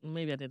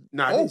 Maybe I didn't.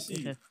 Nah, I Oh. didn't see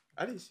you. Okay.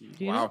 I didn't see you.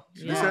 Do you Wow. know?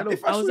 She didn't say hello.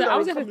 If I was saw there. you, I would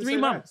was there come for and 3 say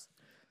months. hi.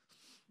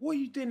 What are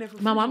you doing there for?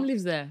 My 3 mum months?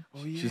 lives there.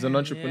 Oh, yeah. She's an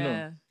entrepreneur.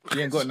 Yeah.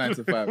 She ain't got 9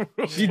 to 5.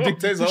 She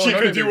dictates her own She can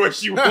holiday. do what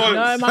she wants.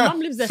 No, my mum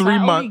lives there. So 3 I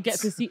only months. get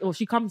to see, or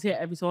she comes here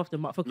every so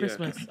often. But for Yeah.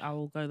 Christmas, I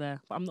will go there.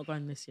 But I'm not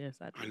going this year.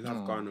 Sadly. I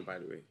love Ghana, by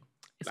the way.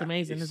 It's Like,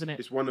 amazing, isn't it?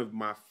 It's one of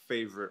my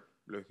favorite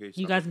locations.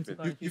 You guys I've need to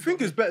been. go. You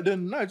think it's better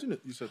than Nige, isn't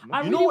it? You said, no? I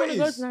You really know what want to it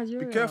go is? to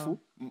Nigeria. Be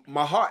careful.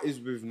 My heart is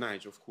with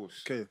Nige, of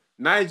course. Okay.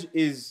 Nige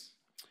is.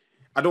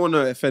 I don't want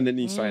to offend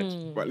any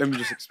side, but let me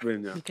just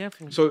explain now. Be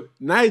careful. So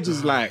Nige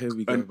is like here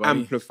we go, an buddy.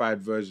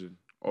 amplified version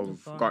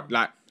of Ghana.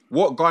 like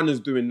what Ghana's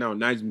doing now.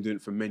 Nige's been doing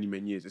it for many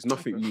years. It's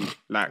nothing new.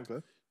 Like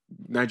Okay.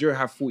 Nigeria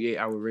have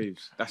 48-hour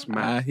raves. That's I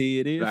mad.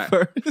 hear it Like-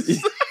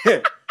 first.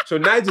 Yeah. So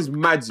Niger's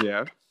mad,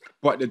 yeah.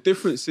 But the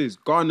difference is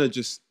Ghana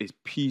just is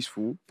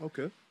peaceful.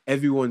 Okay.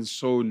 Everyone's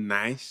so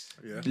nice.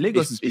 Yeah.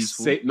 Lagos is It's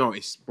peaceful. safe. No,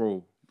 it's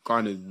bro.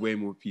 Ghana is way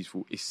more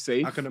peaceful. It's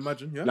safe. I can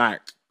imagine, yeah.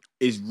 Like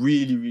it's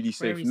really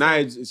safe. Very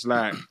Niger, it's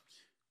like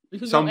You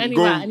can some go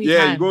anywhere, go, anytime.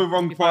 yeah, you go in It'll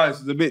wrong be parts.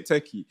 fine. It's a bit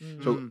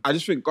techie. So I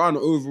just think Ghana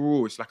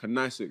overall, it's like a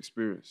nicer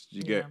experience.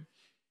 You get? Yeah.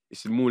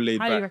 It's more laid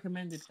Highly back.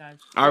 recommended, guys.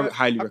 I Yeah,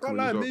 highly I can't recommend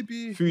lie, as well.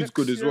 maybe Food's next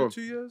good as year, well.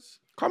 2 years.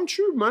 Come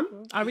true, man.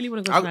 I really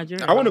want to go to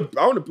Nigeria. I want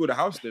to build a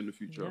house there in the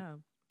future. Yeah.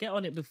 Get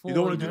on it before. You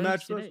don't want to do know, Nige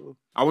shit first? it. Or?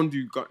 I want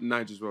to do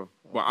Niger as well,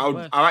 but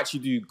worse. I'll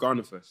actually do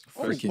Ghana first.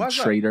 Oh, First. why Freaking is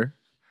that? trader.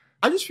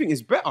 I just think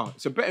it's better.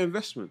 It's a better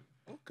investment.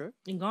 Okay.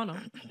 In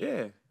Ghana.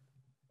 Yeah.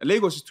 And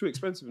Lagos is too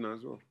expensive now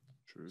as well.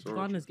 True. So,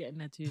 Ghana's getting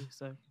there too,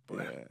 so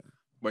yeah.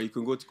 But you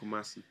can go to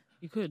Kumasi.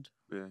 you could.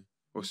 Yeah.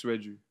 Or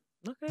Sweju.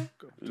 Okay.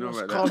 You know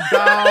about Calm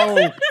that?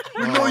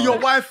 down. You know your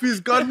wife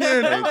is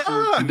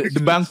Ghanaian. The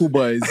Banku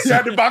boys.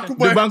 Yeah, the Banku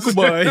boys. The Banku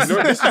boys.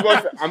 No, this is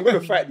what I'm gonna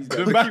fight these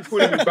guys. They keep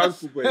calling me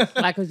Banku boys.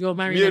 Like, because you're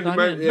married Me a and the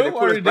man- Ghanaian. yeah, Don't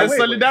worry, there's Wait,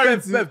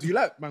 solidarity. Bev, do you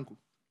like Banku?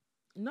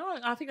 No,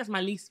 I think that's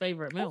my least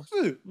favorite meal.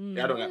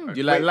 Yeah, I don't like Banku.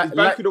 You like- Wait, like- is Banku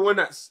like- the one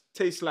that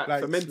tastes like,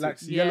 Like, fermented? like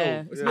Yeah.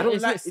 yellow. It's Yeah. not- I don't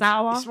Is like it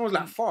sour? It smells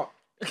like fart.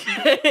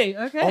 okay.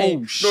 Oh, No,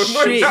 not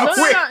shit. that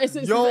No, way. it's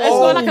Yo,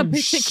 not like a oh,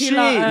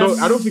 particular. shit. No,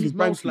 I don't think it's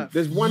smells Banku. like-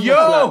 There's one Yo!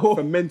 that's like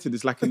fermented.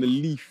 It's like in the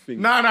leaf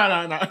thing. No.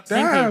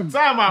 Damn.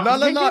 Time out. No. I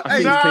think Hey,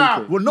 it's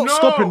Kenke. we're not No,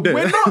 stopping there.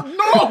 We're not.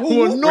 No.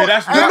 We're not. Wait,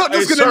 that's we're not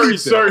just gonna leave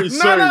sorry.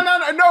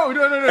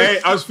 No.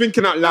 Hey, I was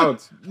thinking out loud.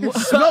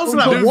 Smells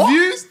like The what?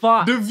 views,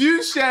 Fuck. the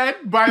views shared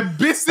by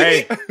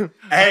Bissy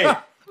Hey,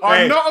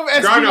 are not of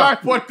SB Ghana. Life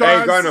podcast.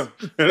 Hey, Ghana,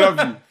 I love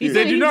you. He They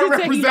said- do he not did say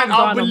he represent loved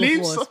our Ghana beliefs,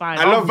 before, it's fine.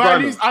 I our love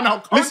values, Ghana. and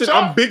our culture. Listen,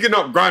 I'm bigging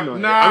up Ghana.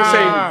 Nah. I'm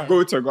saying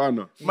go to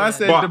Ghana. Man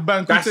said But the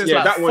bank that's- tastes yeah,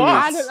 like that one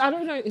farts. is- I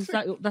don't know. It's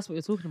like that's what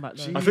you're talking about,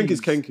 though. I think it's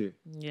Kenke.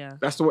 Yeah.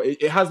 That's the way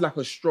it has like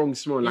a strong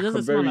smell, It like a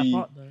doesn't smell very. like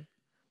pot though.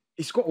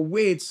 It's got a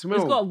weird smell.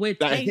 It's got a weird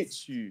that taste.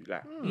 hits you.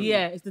 Like,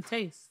 Yeah, it's the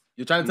taste.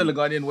 You're trying to tell a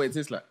Guardian what it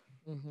tastes like.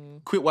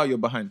 Quit while you're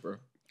behind, bro.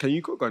 can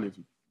you cook Ghanaian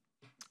food?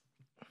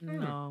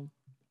 No.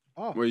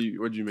 What do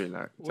you make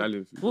like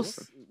Italian food?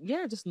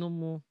 Yeah, just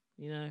normal.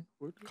 You know.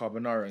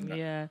 Carbonara and that.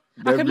 Yeah.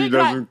 I Debbie can make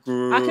like. doesn't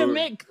cook. I can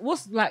make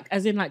what's like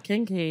as in like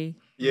kenke.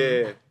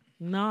 Yeah,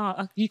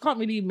 No, you can't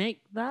really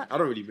make that. I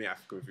don't really make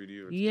African food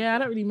either. Yeah, I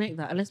don't really make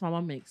that unless my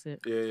mum makes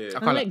it. Yeah. I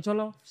can't- make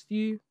jollof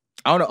stew.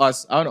 I want to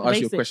ask you a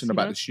Basics, question you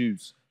about know? the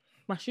shoes.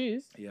 My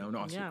shoes. Yeah, I want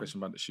to ask you a Yeah. question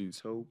about the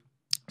shoes.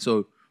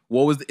 So,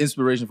 what was the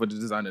inspiration for the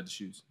design of the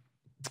shoes?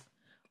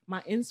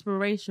 My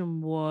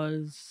inspiration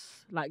was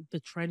like the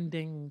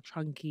trending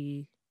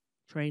chunky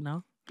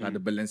trainer. Like the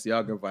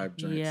Balenciaga vibe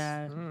joints.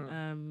 Yeah.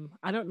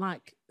 I don't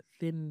like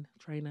thin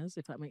trainers,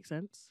 if that makes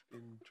sense.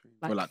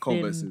 Or like thin-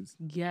 Converses.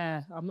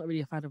 Yeah, I'm not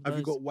really a fan of Have those.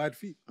 you got wide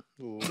feet?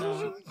 Or-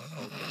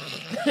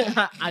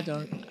 I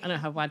don't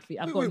have wide feet.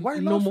 I've Wait, got why are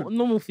you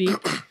normal feet.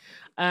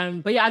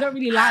 But yeah, I don't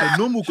really like. A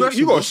normal question.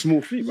 You got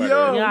small feet, by the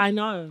way. Yeah, I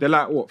know. They're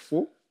like what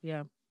 4?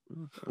 Yeah.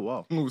 Oh,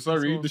 wow. Oh,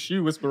 sorry, all. the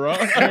shoe whisperer.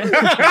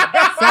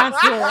 That's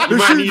all. You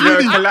might need a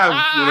collab,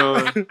 you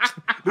know.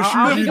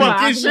 I'll think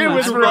about it, I'll think about it.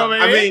 whisperer,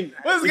 man. I mean,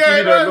 What's if you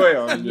going need a on? lawyer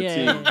on your Yeah.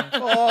 team.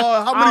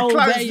 Oh, how I'll many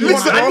clients bet do you you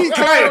Listen, want? I need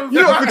clients. You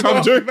don't think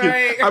I'm joking?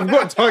 mate. I've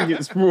got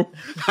targets, bro.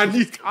 I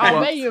need I'll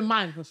clients. bear you in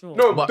mind for sure.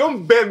 No, But-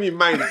 don't bear me in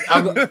mind.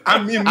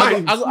 I'm in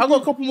mind. I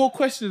got a couple more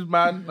questions,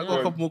 man. I got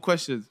a couple more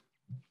questions.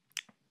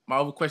 My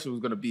other question was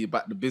going to be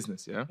about the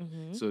business, yeah?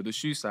 So the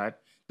shoe side,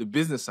 the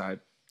business side,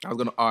 I was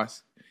going to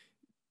ask,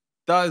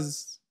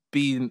 does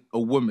being a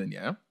woman,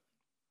 yeah,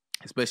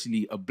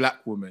 especially a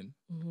black woman,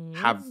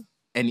 have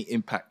any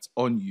impact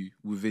on you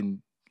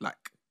within like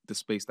the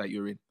space that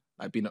you're in?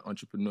 Like being an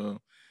entrepreneur,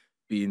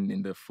 being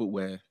in the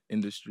footwear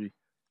industry?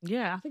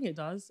 Yeah, I think it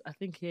does. I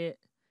think it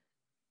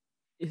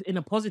in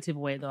a positive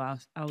way, though. I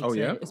would Oh, say,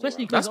 yeah?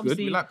 especially because That's good.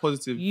 obviously We like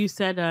positive. you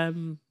said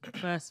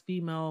first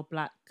female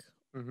black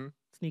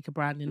sneaker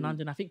brand in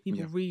London. I think people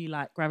Yeah. really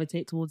like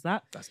gravitate towards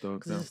that That's dope.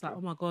 because it's just like,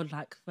 oh my god,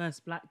 like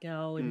first black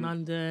girl in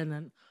London,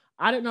 and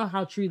I don't know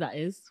how true that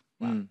is.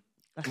 But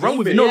Run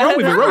with it. No, run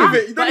with it. Run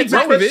with it. You But don't need to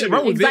exactly, question it.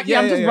 Run with it. exactly.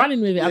 I'm just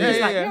running with it. I'm Yeah, just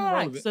yeah, like, yeah, yeah, run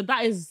right. with it. So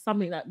that is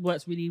something that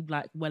works really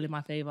like well in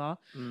my favor.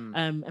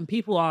 And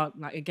people are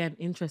like again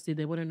interested.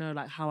 They want to know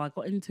like how I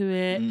got into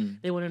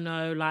it. They want to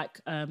know like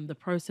the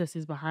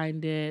processes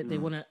behind it. They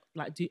want to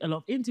like do a lot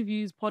of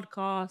interviews,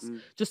 podcasts,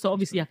 just so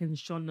obviously I can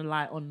shine the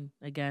light on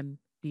again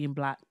being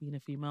black, being a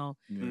female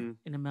in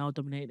a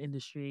male-dominated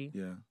industry.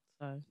 Yeah.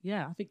 So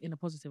yeah, I think in a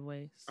positive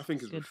way. I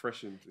think it's good.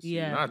 refreshing to see.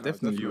 Yeah. Nah,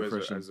 definitely you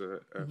refreshing. as a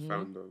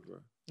founder of a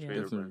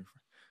trainer Definitely. brand.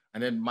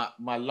 And then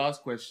my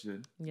last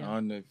question, Yeah. I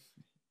don't know if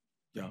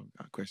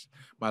that question.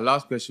 My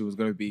last question was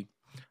gonna be,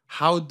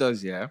 how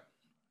does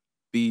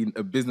being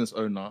a business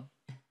owner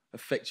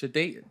affect your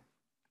dating?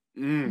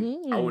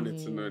 I wanted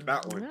to know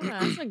that one. Yeah,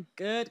 that's a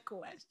good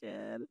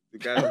question. The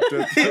guy you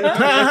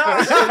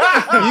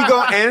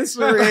gonna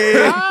answer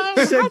it.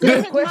 It's a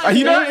good question.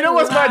 You know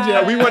what's bad,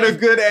 yeah? We want a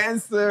good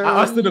answer.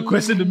 I asked her the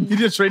question, the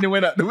media training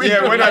went out the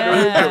window. Yeah, went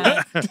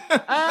out the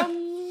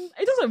window.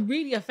 It doesn't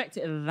really affect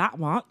it that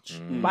much,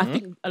 but I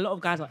think a lot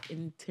of guys are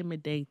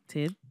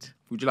intimidated.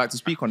 Would you like to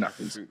speak on that,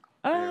 please?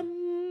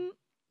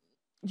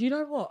 Do you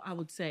know what I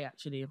would say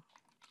actually?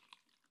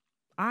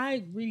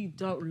 I really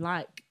don't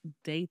like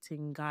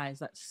dating guys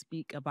that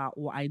speak about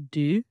what I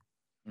do.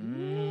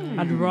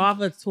 I'd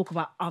rather talk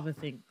about other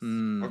things.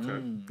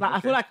 Okay. Like I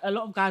feel like a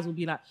lot of guys will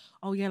be like,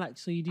 "Oh yeah, like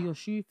so you do your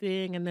shoe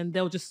thing," and then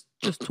they'll just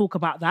talk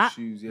about that.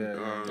 Shoes,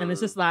 yeah. And it's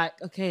just like,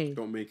 okay,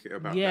 Don't make it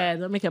about yeah,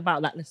 that. don't make it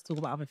about that. Let's talk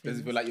about other things. Does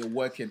it feel like you're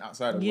working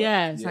outside of work?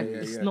 Yeah, it's like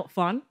it's not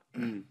fun.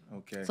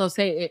 Okay. So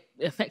say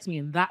it affects me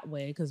in that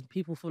way because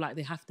people feel like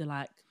they have to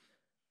like,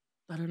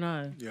 I don't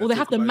know, Yeah, or they talk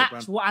have to about your match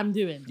brand. what I'm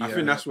doing. I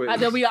think that's what Like it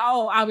they'll is. be like,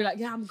 oh, I'll be like,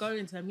 yeah, I'm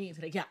going to a meeting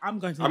today. Yeah, I'm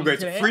going to. I'm going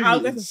to today. free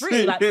I'm going to meetings.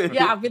 free. Like,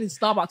 yeah, I've been in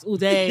Starbucks all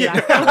day.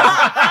 Like,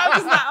 I'm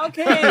just like,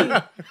 okay.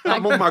 Like,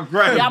 I'm on my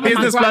grind. yeah, I'm on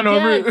my Business grind. plan en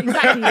Yeah, route.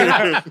 exactly.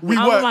 Like, We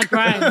I'm work. on my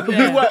grind.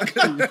 Yeah. We work.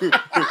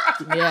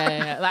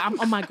 Yeah. Like I'm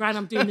on my grind.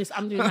 I'm doing this.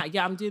 I'm doing that.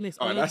 Yeah, I'm doing this.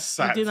 Oh, yeah, that's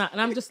I'm sad. doing that. And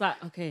I'm just like,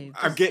 okay.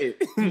 I get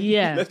it.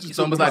 Yeah. It's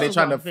almost like they're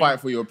trying to fight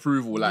for your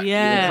approval, like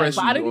Yeah, impress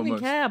but you I don't even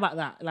almost. care about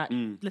that. Like,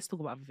 let's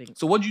talk about other things.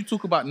 So what do you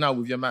talk about now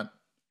with your man?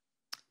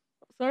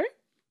 Sorry?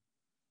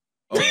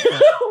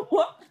 Oh,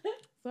 What?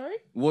 Sorry?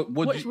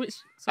 what do you, Which?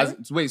 Sorry?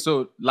 wait,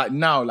 so like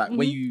now, like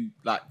when you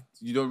like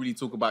you don't really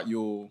talk about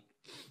your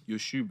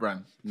shoe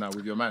brand now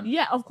with your man.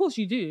 Yeah, of course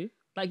you do.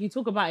 Like you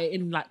talk about it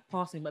in like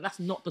passing, but that's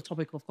not the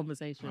topic of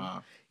conversation.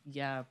 Ah.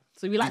 Yeah.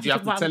 So we like Did to you talk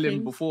have to about tell other him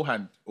things.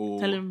 beforehand, or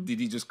Tell him- did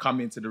he just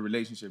come into the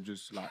relationship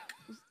just like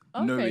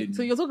Okay. knowing?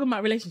 So you're talking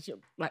about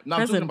relationship, like No,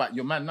 I'm talking present. about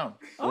your man now.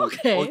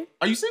 Okay.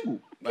 Are you single?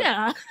 Like-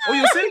 Yeah. Oh,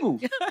 you're single.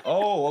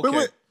 Oh, okay.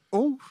 Wait.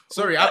 Oh,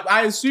 Sorry,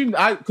 I assumed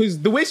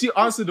because the way she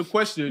answered the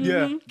question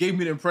Yeah. gave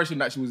me the impression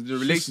that she was in a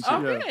relationship.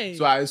 Okay.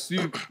 So I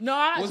assumed No,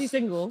 I'm actually What's-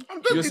 single.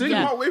 you're single.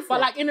 Yeah. away from.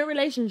 But like in a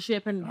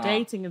relationship and Ah.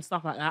 dating and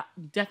stuff like that,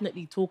 you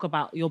definitely talk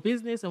about your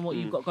business and what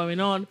you've got going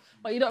on.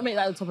 But you don't make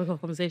that the topic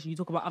of conversation. You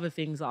talk about other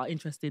things that are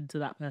interesting to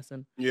that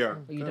person. Yeah.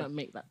 But you don't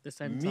make that the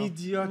center.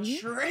 Media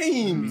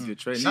trained. Media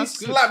trained. She That's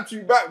good. slapped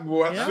you back,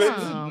 boy.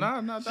 Yeah.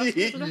 No, that's She good.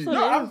 hit That's you. what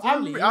No, it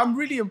is, really. I'm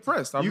really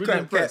impressed. I'm You really can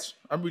impressed.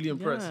 I'm really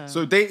impressed. Yeah.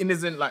 So dating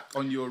isn't like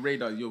on your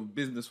radar. You're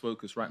business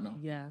focused right now.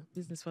 Yeah,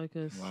 business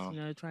focus. Wow. You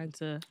know, trying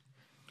to.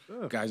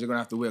 Guys, you're gonna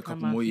have to wait a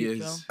couple my more future.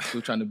 years.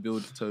 Still trying to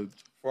build TOBE.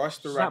 For us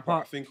to Shut wrap up, I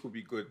up. think it would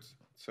be good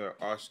to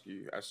ask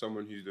you, as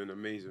someone who's doing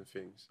amazing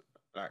things,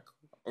 like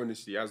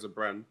honestly, as a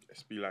brand,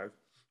 SB Live,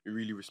 we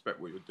really respect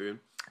what you're doing.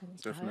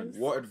 Definitely.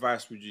 What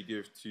advice would you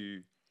give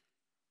to,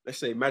 let's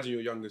say, imagine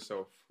your younger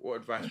self? What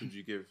advice would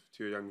you give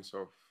to your younger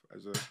self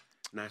as a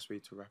nice way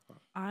to wrap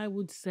up? I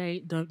would say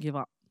don't give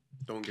up.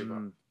 Don't give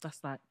up.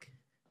 That's like,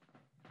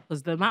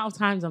 because the amount of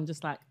times I'm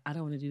just like, I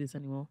don't want to do this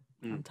anymore.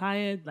 I'm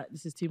tired. Like,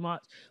 this is too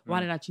much.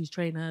 Why did I choose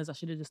trainers? I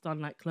should have just done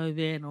like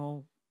clothing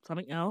or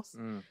something else.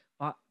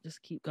 But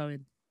just keep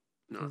going.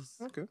 No. 'Cause,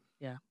 okay.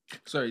 Yeah.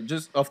 Sorry,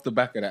 just off the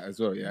back of that as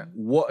well. Yeah,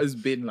 what has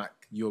been like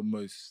your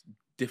most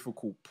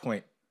difficult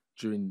point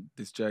during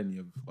this journey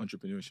of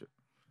entrepreneurship?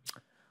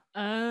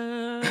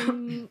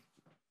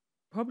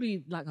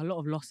 Probably like a lot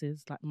of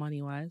losses, like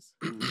money wise.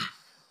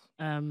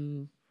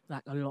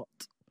 Like a lot.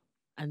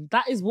 And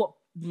that is what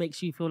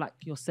makes you feel like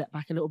you're set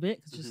back a little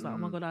bit. It's just like, oh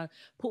my God, I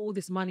put all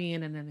this money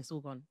in and then it's all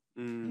gone.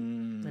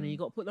 And then you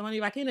got to put the money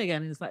back in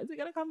again. And it's like, is it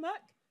going to come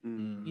back?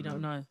 You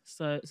don't know.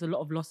 So it's a lot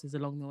of losses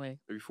along the way.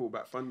 Have you thought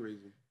about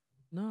fundraising?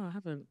 No, I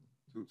haven't.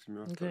 Talk to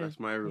me after. Okay. That's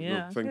my area. Yeah,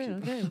 No, thank okay, you.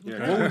 okay, Yeah.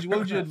 okay. What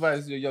would you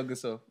advise your younger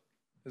self?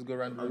 Let's go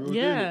around. Are we the all room.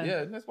 doing Yeah. it?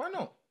 Yeah, let's. Why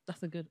not?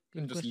 That's a good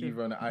You can just question. leave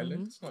her on an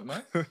island. It's not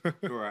nice.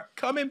 All right.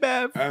 Come in,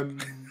 Bev.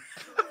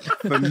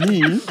 For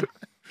me,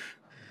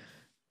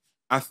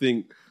 I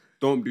think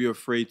don't be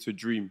afraid to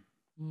dream.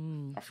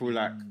 I feel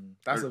like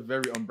That's a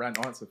very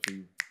on-brand answer for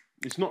you.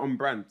 it's not on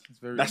brand.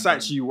 very That's on brand.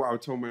 actually what I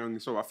would tell my younger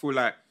self. I feel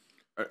like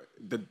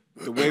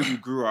the way we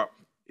grew up,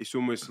 it's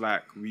almost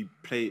like we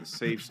play it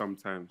safe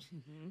sometimes,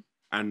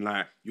 and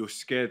like you're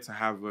scared to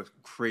have a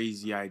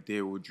crazy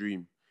idea or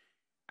dream,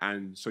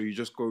 and so you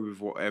just go with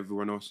what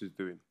everyone else is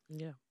doing.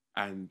 Yeah.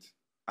 And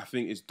I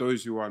think it's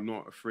those who are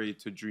not afraid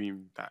to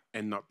dream that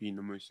end up being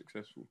the most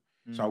successful.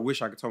 So I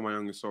wish I could tell my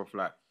younger self,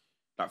 like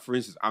for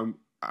instance,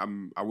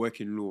 I work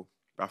in law,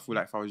 but I feel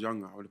like if I was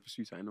younger, I would have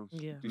pursued something else.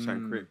 Yeah. Do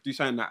something creative. Do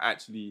something that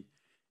actually.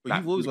 But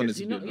you've always wanted Do to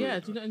you be. not? Yeah.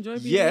 Do you not enjoy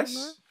being?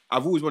 Yes,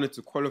 I've always wanted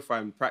to qualify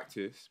and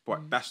practice,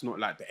 but that's not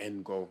like the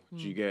end goal.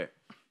 Do you get?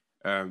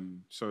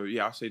 So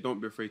yeah, I say don't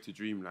be afraid to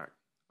dream. Like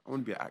I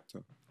want to be an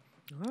actor.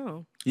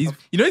 Oh. He's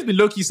been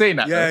low-key saying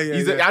that. Yeah,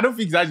 though. yeah. I don't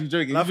think he's actually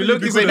joking. I He's been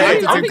think low-key he's saying good at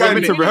that. it. I I think think he's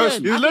he's into really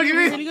rehearsal. good. He's looking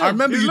at me. I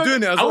remember you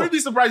doing it as I well. wouldn't be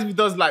surprised if he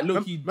does like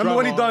low-key Remember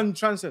when he drama. done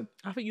Transcend?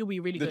 I think you'll be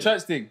really The good.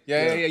 church thing?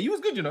 Yeah. You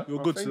was good, you know. You're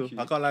good thank still. you.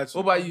 I can't lie to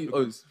you. What about you,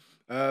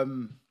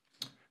 Oz?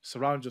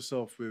 Surround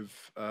yourself with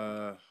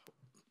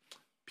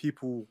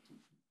people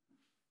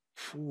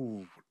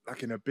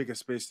like in a bigger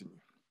space than you.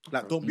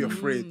 Like, don't be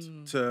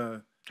afraid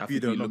to be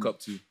the you look up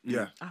to.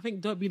 Yeah. I think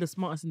don't be the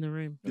smartest in the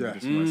room. Yeah.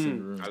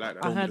 I like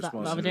that. I heard be the that the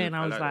smartest other in day the and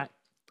I room. was I like like,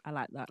 I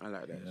like that. I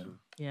like that. So.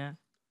 Yeah.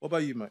 What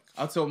about you, Mike?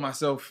 I told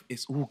myself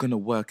it's all gonna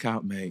work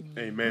out, mate.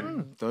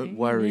 Amen. Don't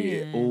worry,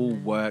 it all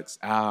works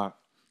out.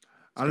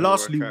 And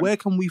lastly, work out. where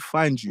can we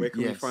find you? Where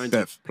can we Yes. find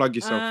Steph. you? Plug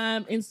yourself.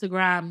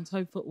 Instagram,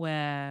 Tobe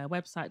Footwear,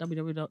 website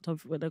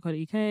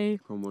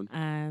www.tobefootwear.co.uk, Come on.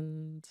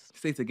 and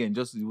Say it again,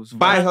 just it was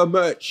Buy her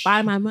merch.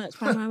 buy my merch.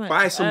 Buy my merch.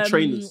 Buy some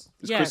trainers.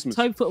 It's yeah, Christmas.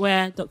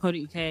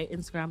 tobefootwear.co.uk,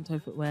 Instagram,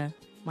 Tobe Footwear.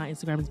 My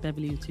Instagram is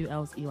Beverly with 2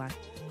 L's EY.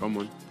 Come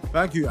on.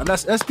 Thank you. And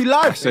that's SB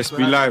Live. Let's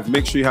be live.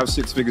 Make sure you have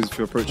 6 figures if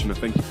you're approaching her.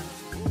 Thank you.